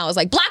mom now is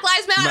like Black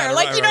Lives Matter, Right,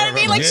 like right, you know right, what I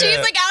mean? right, Like yeah. she's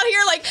like out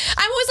here, like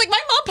I'm always like, my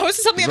mom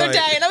posted something the other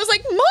Right. day, and I was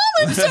like,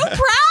 Mom, I'm so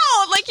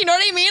proud, like you know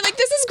what I mean? Like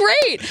this is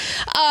great.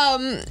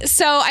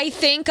 So I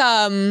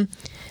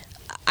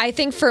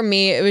think for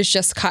me it was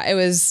just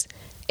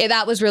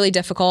that was really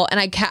difficult, and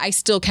I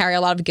still carry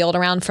a lot of guilt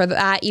around for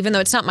that, even though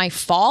it's not my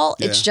fault.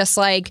 Yeah. It's just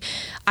like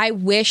I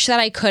wish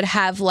that I could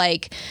have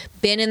like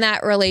been in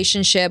that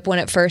relationship when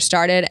it first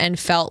started and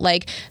felt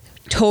like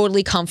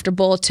totally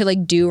comfortable to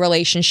like do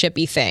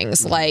relationshipy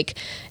things, like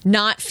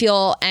not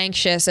feel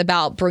anxious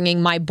about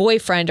bringing my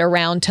boyfriend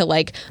around to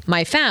like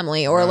my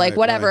family or like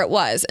whatever it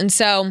was. And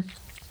so,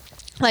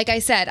 like I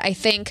said, I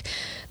think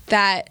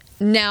that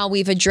now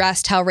we've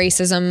addressed how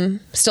racism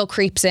still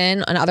creeps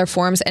in on other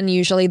forms, and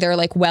usually they're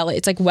like,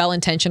 it's like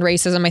well-intentioned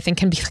racism, I think,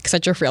 can be like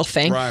such a real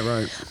thing.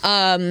 Right.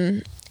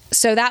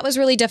 so that was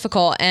really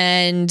difficult,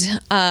 and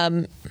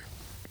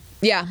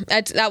yeah,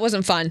 that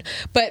wasn't fun.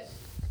 But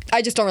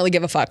I just don't really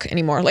give a fuck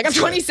anymore. Like, I'm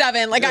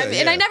 27. Like,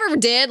 and I never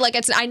did. Like,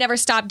 I never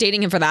stopped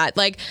dating him for that.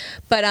 Like,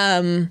 but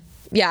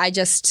yeah, I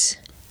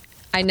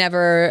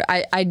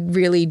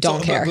really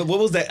don't care. But what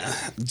was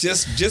that?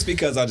 Just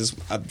because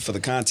for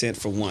the content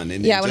for one,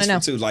 and I want just to know.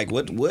 for two, like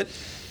what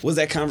was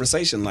that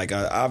conversation like?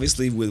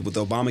 Obviously, with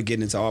Obama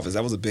getting into office,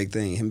 that was a big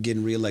thing. Him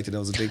getting reelected, that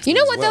was a big thing.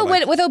 You know what, well.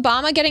 though? With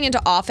Obama getting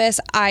into office,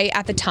 I,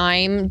 at the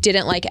time,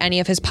 didn't like any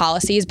of his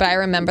policies, but I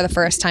remember the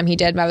first time he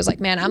did, I was like,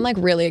 man, I'm like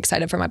really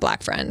excited for my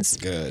black friends.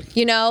 Good.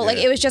 You know, like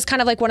it was just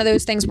kind of like one of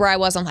those things where I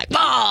wasn't like,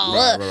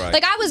 oh, right.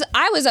 like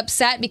I was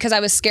upset because I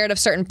was scared of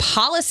certain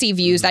policy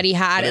views that he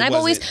had. And I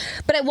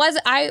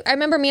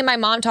remember me and my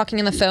mom talking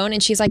on the phone,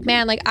 and she's like,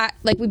 man, like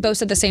we both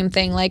said the same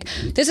thing. Like,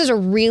 this is a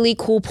really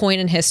cool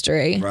point in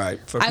history. Right.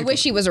 I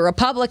wish he was a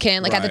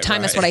Republican. Like, at the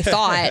time, that's what I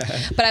thought.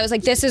 But I was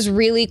like, this is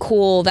really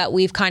cool that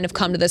we've kind of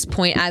come to this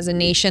point as a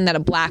nation that a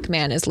black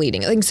man is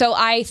leading. Like, so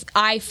I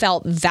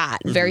felt that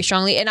very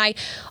strongly. And I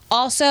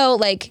also,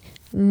 like,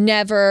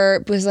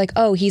 never was like,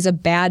 oh, he's a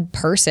bad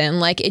person.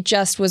 Like, it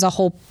just was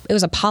it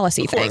was a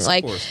policy thing.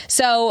 Like,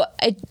 so,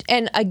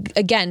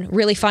 again,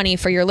 really funny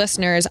for your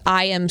listeners,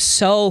 I am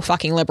so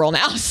fucking liberal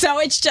now. So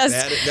it's just.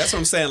 That's what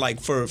I'm saying. Like,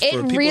 for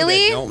people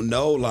that don't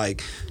know,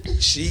 like,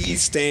 she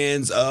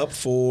stands up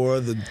for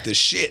the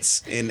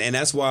shits. And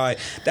that's why,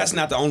 that's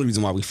not the only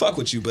reason why we fuck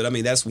with you. But I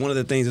mean, that's one of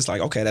the things. It's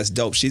like, okay, that's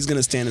dope. She's going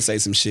to stand and say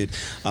some shit.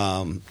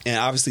 And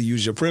obviously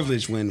use your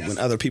privilege when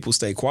other people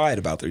stay quiet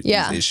about these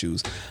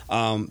issues.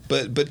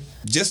 But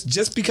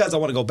just because I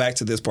want to go back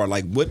to this part,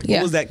 like, what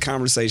was that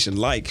conversation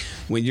like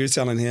when you're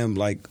telling him,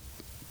 like,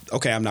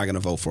 okay, I'm not going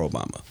to vote for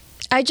Obama?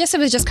 It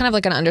was just kind of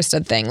like an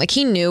understood thing. Like,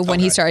 he knew when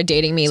he started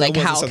dating me, like,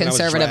 how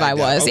conservative I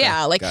was. Okay.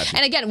 Yeah, like,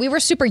 and again, we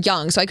were super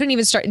young, so I couldn't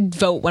even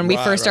vote when we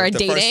first started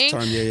dating.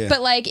 First term,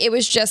 But like, it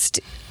was just.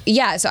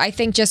 Yeah, so I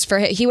think just for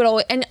he would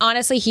always, and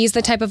honestly, he's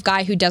the type of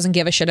guy who doesn't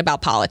give a shit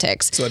about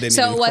politics. So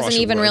it wasn't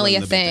even really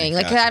a thing.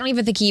 Like, I don't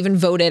even think he even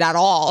voted at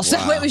all. So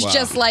it was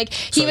just like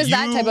he was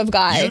that type of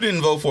guy. You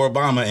didn't vote for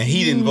Obama, and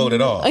he didn't vote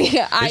at all.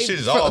 Yeah, this shit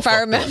is all if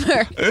I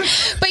remember.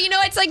 But you know,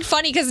 it's like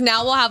funny because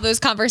now we'll have those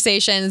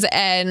conversations,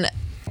 and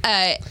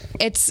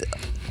it's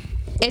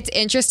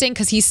interesting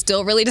because he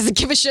still really doesn't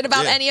give a shit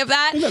about any of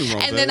that.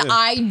 And then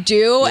I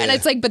do. And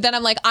it's like, but then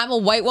I'm like, I'm a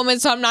white woman,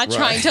 so I'm not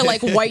trying to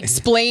like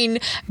white-splain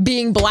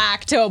being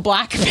black to a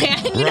black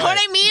man. You know what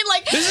I mean?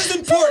 Like, this is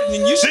important,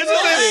 and you should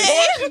know this is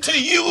important to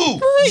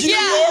you.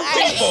 Your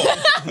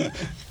people.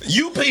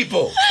 You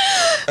people.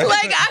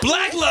 Like,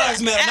 Black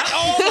lives matter, not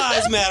all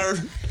lives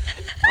matter.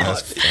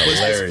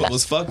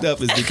 What's fucked up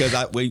is because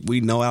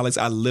we know Alex.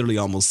 I literally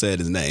almost said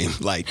his name,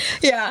 like,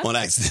 on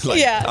accident.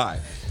 Like, all right.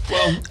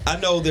 Well, I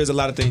know there's a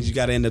lot of things you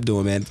got to end up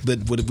doing, man.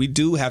 But what we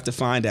do have to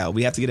find out,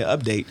 we have to get an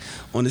update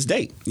on this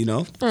date, you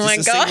know? Oh just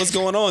to see what's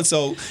going on.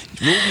 So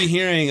we'll be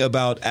hearing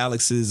about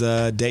Alex's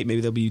date.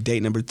 Maybe there'll be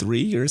date number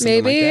 3 or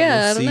something like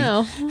that. I don't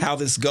know. How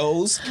this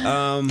goes.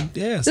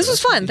 This was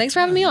fun. Thanks for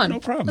having me on. No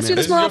problem, Let's man.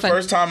 do this more often.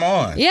 This is your first time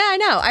on. Yeah, I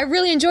know. I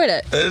really enjoyed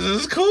it. This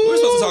is cool. We're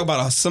supposed to talk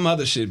about some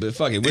other shit, but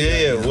fuck it.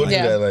 We'll do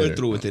that later. We're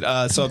through with it.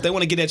 So if they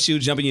want to get at you,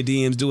 jump in your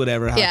DMs, do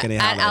whatever. How can they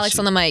at Alex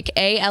on the mic.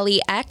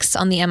 ALEX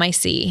on the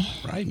MIC.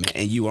 Right, man.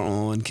 And you are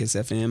on Kiss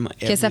FM.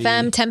 Kiss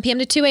FM, 10 p.m.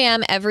 to 2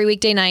 a.m. every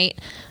weekday night,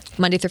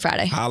 Monday through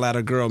Friday. Holla at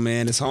a girl,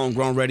 man. It's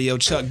Homegrown Radio.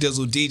 Chuck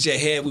Dizzle, DJ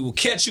Head. We will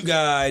catch you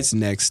guys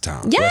next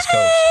time.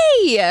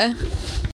 Yay!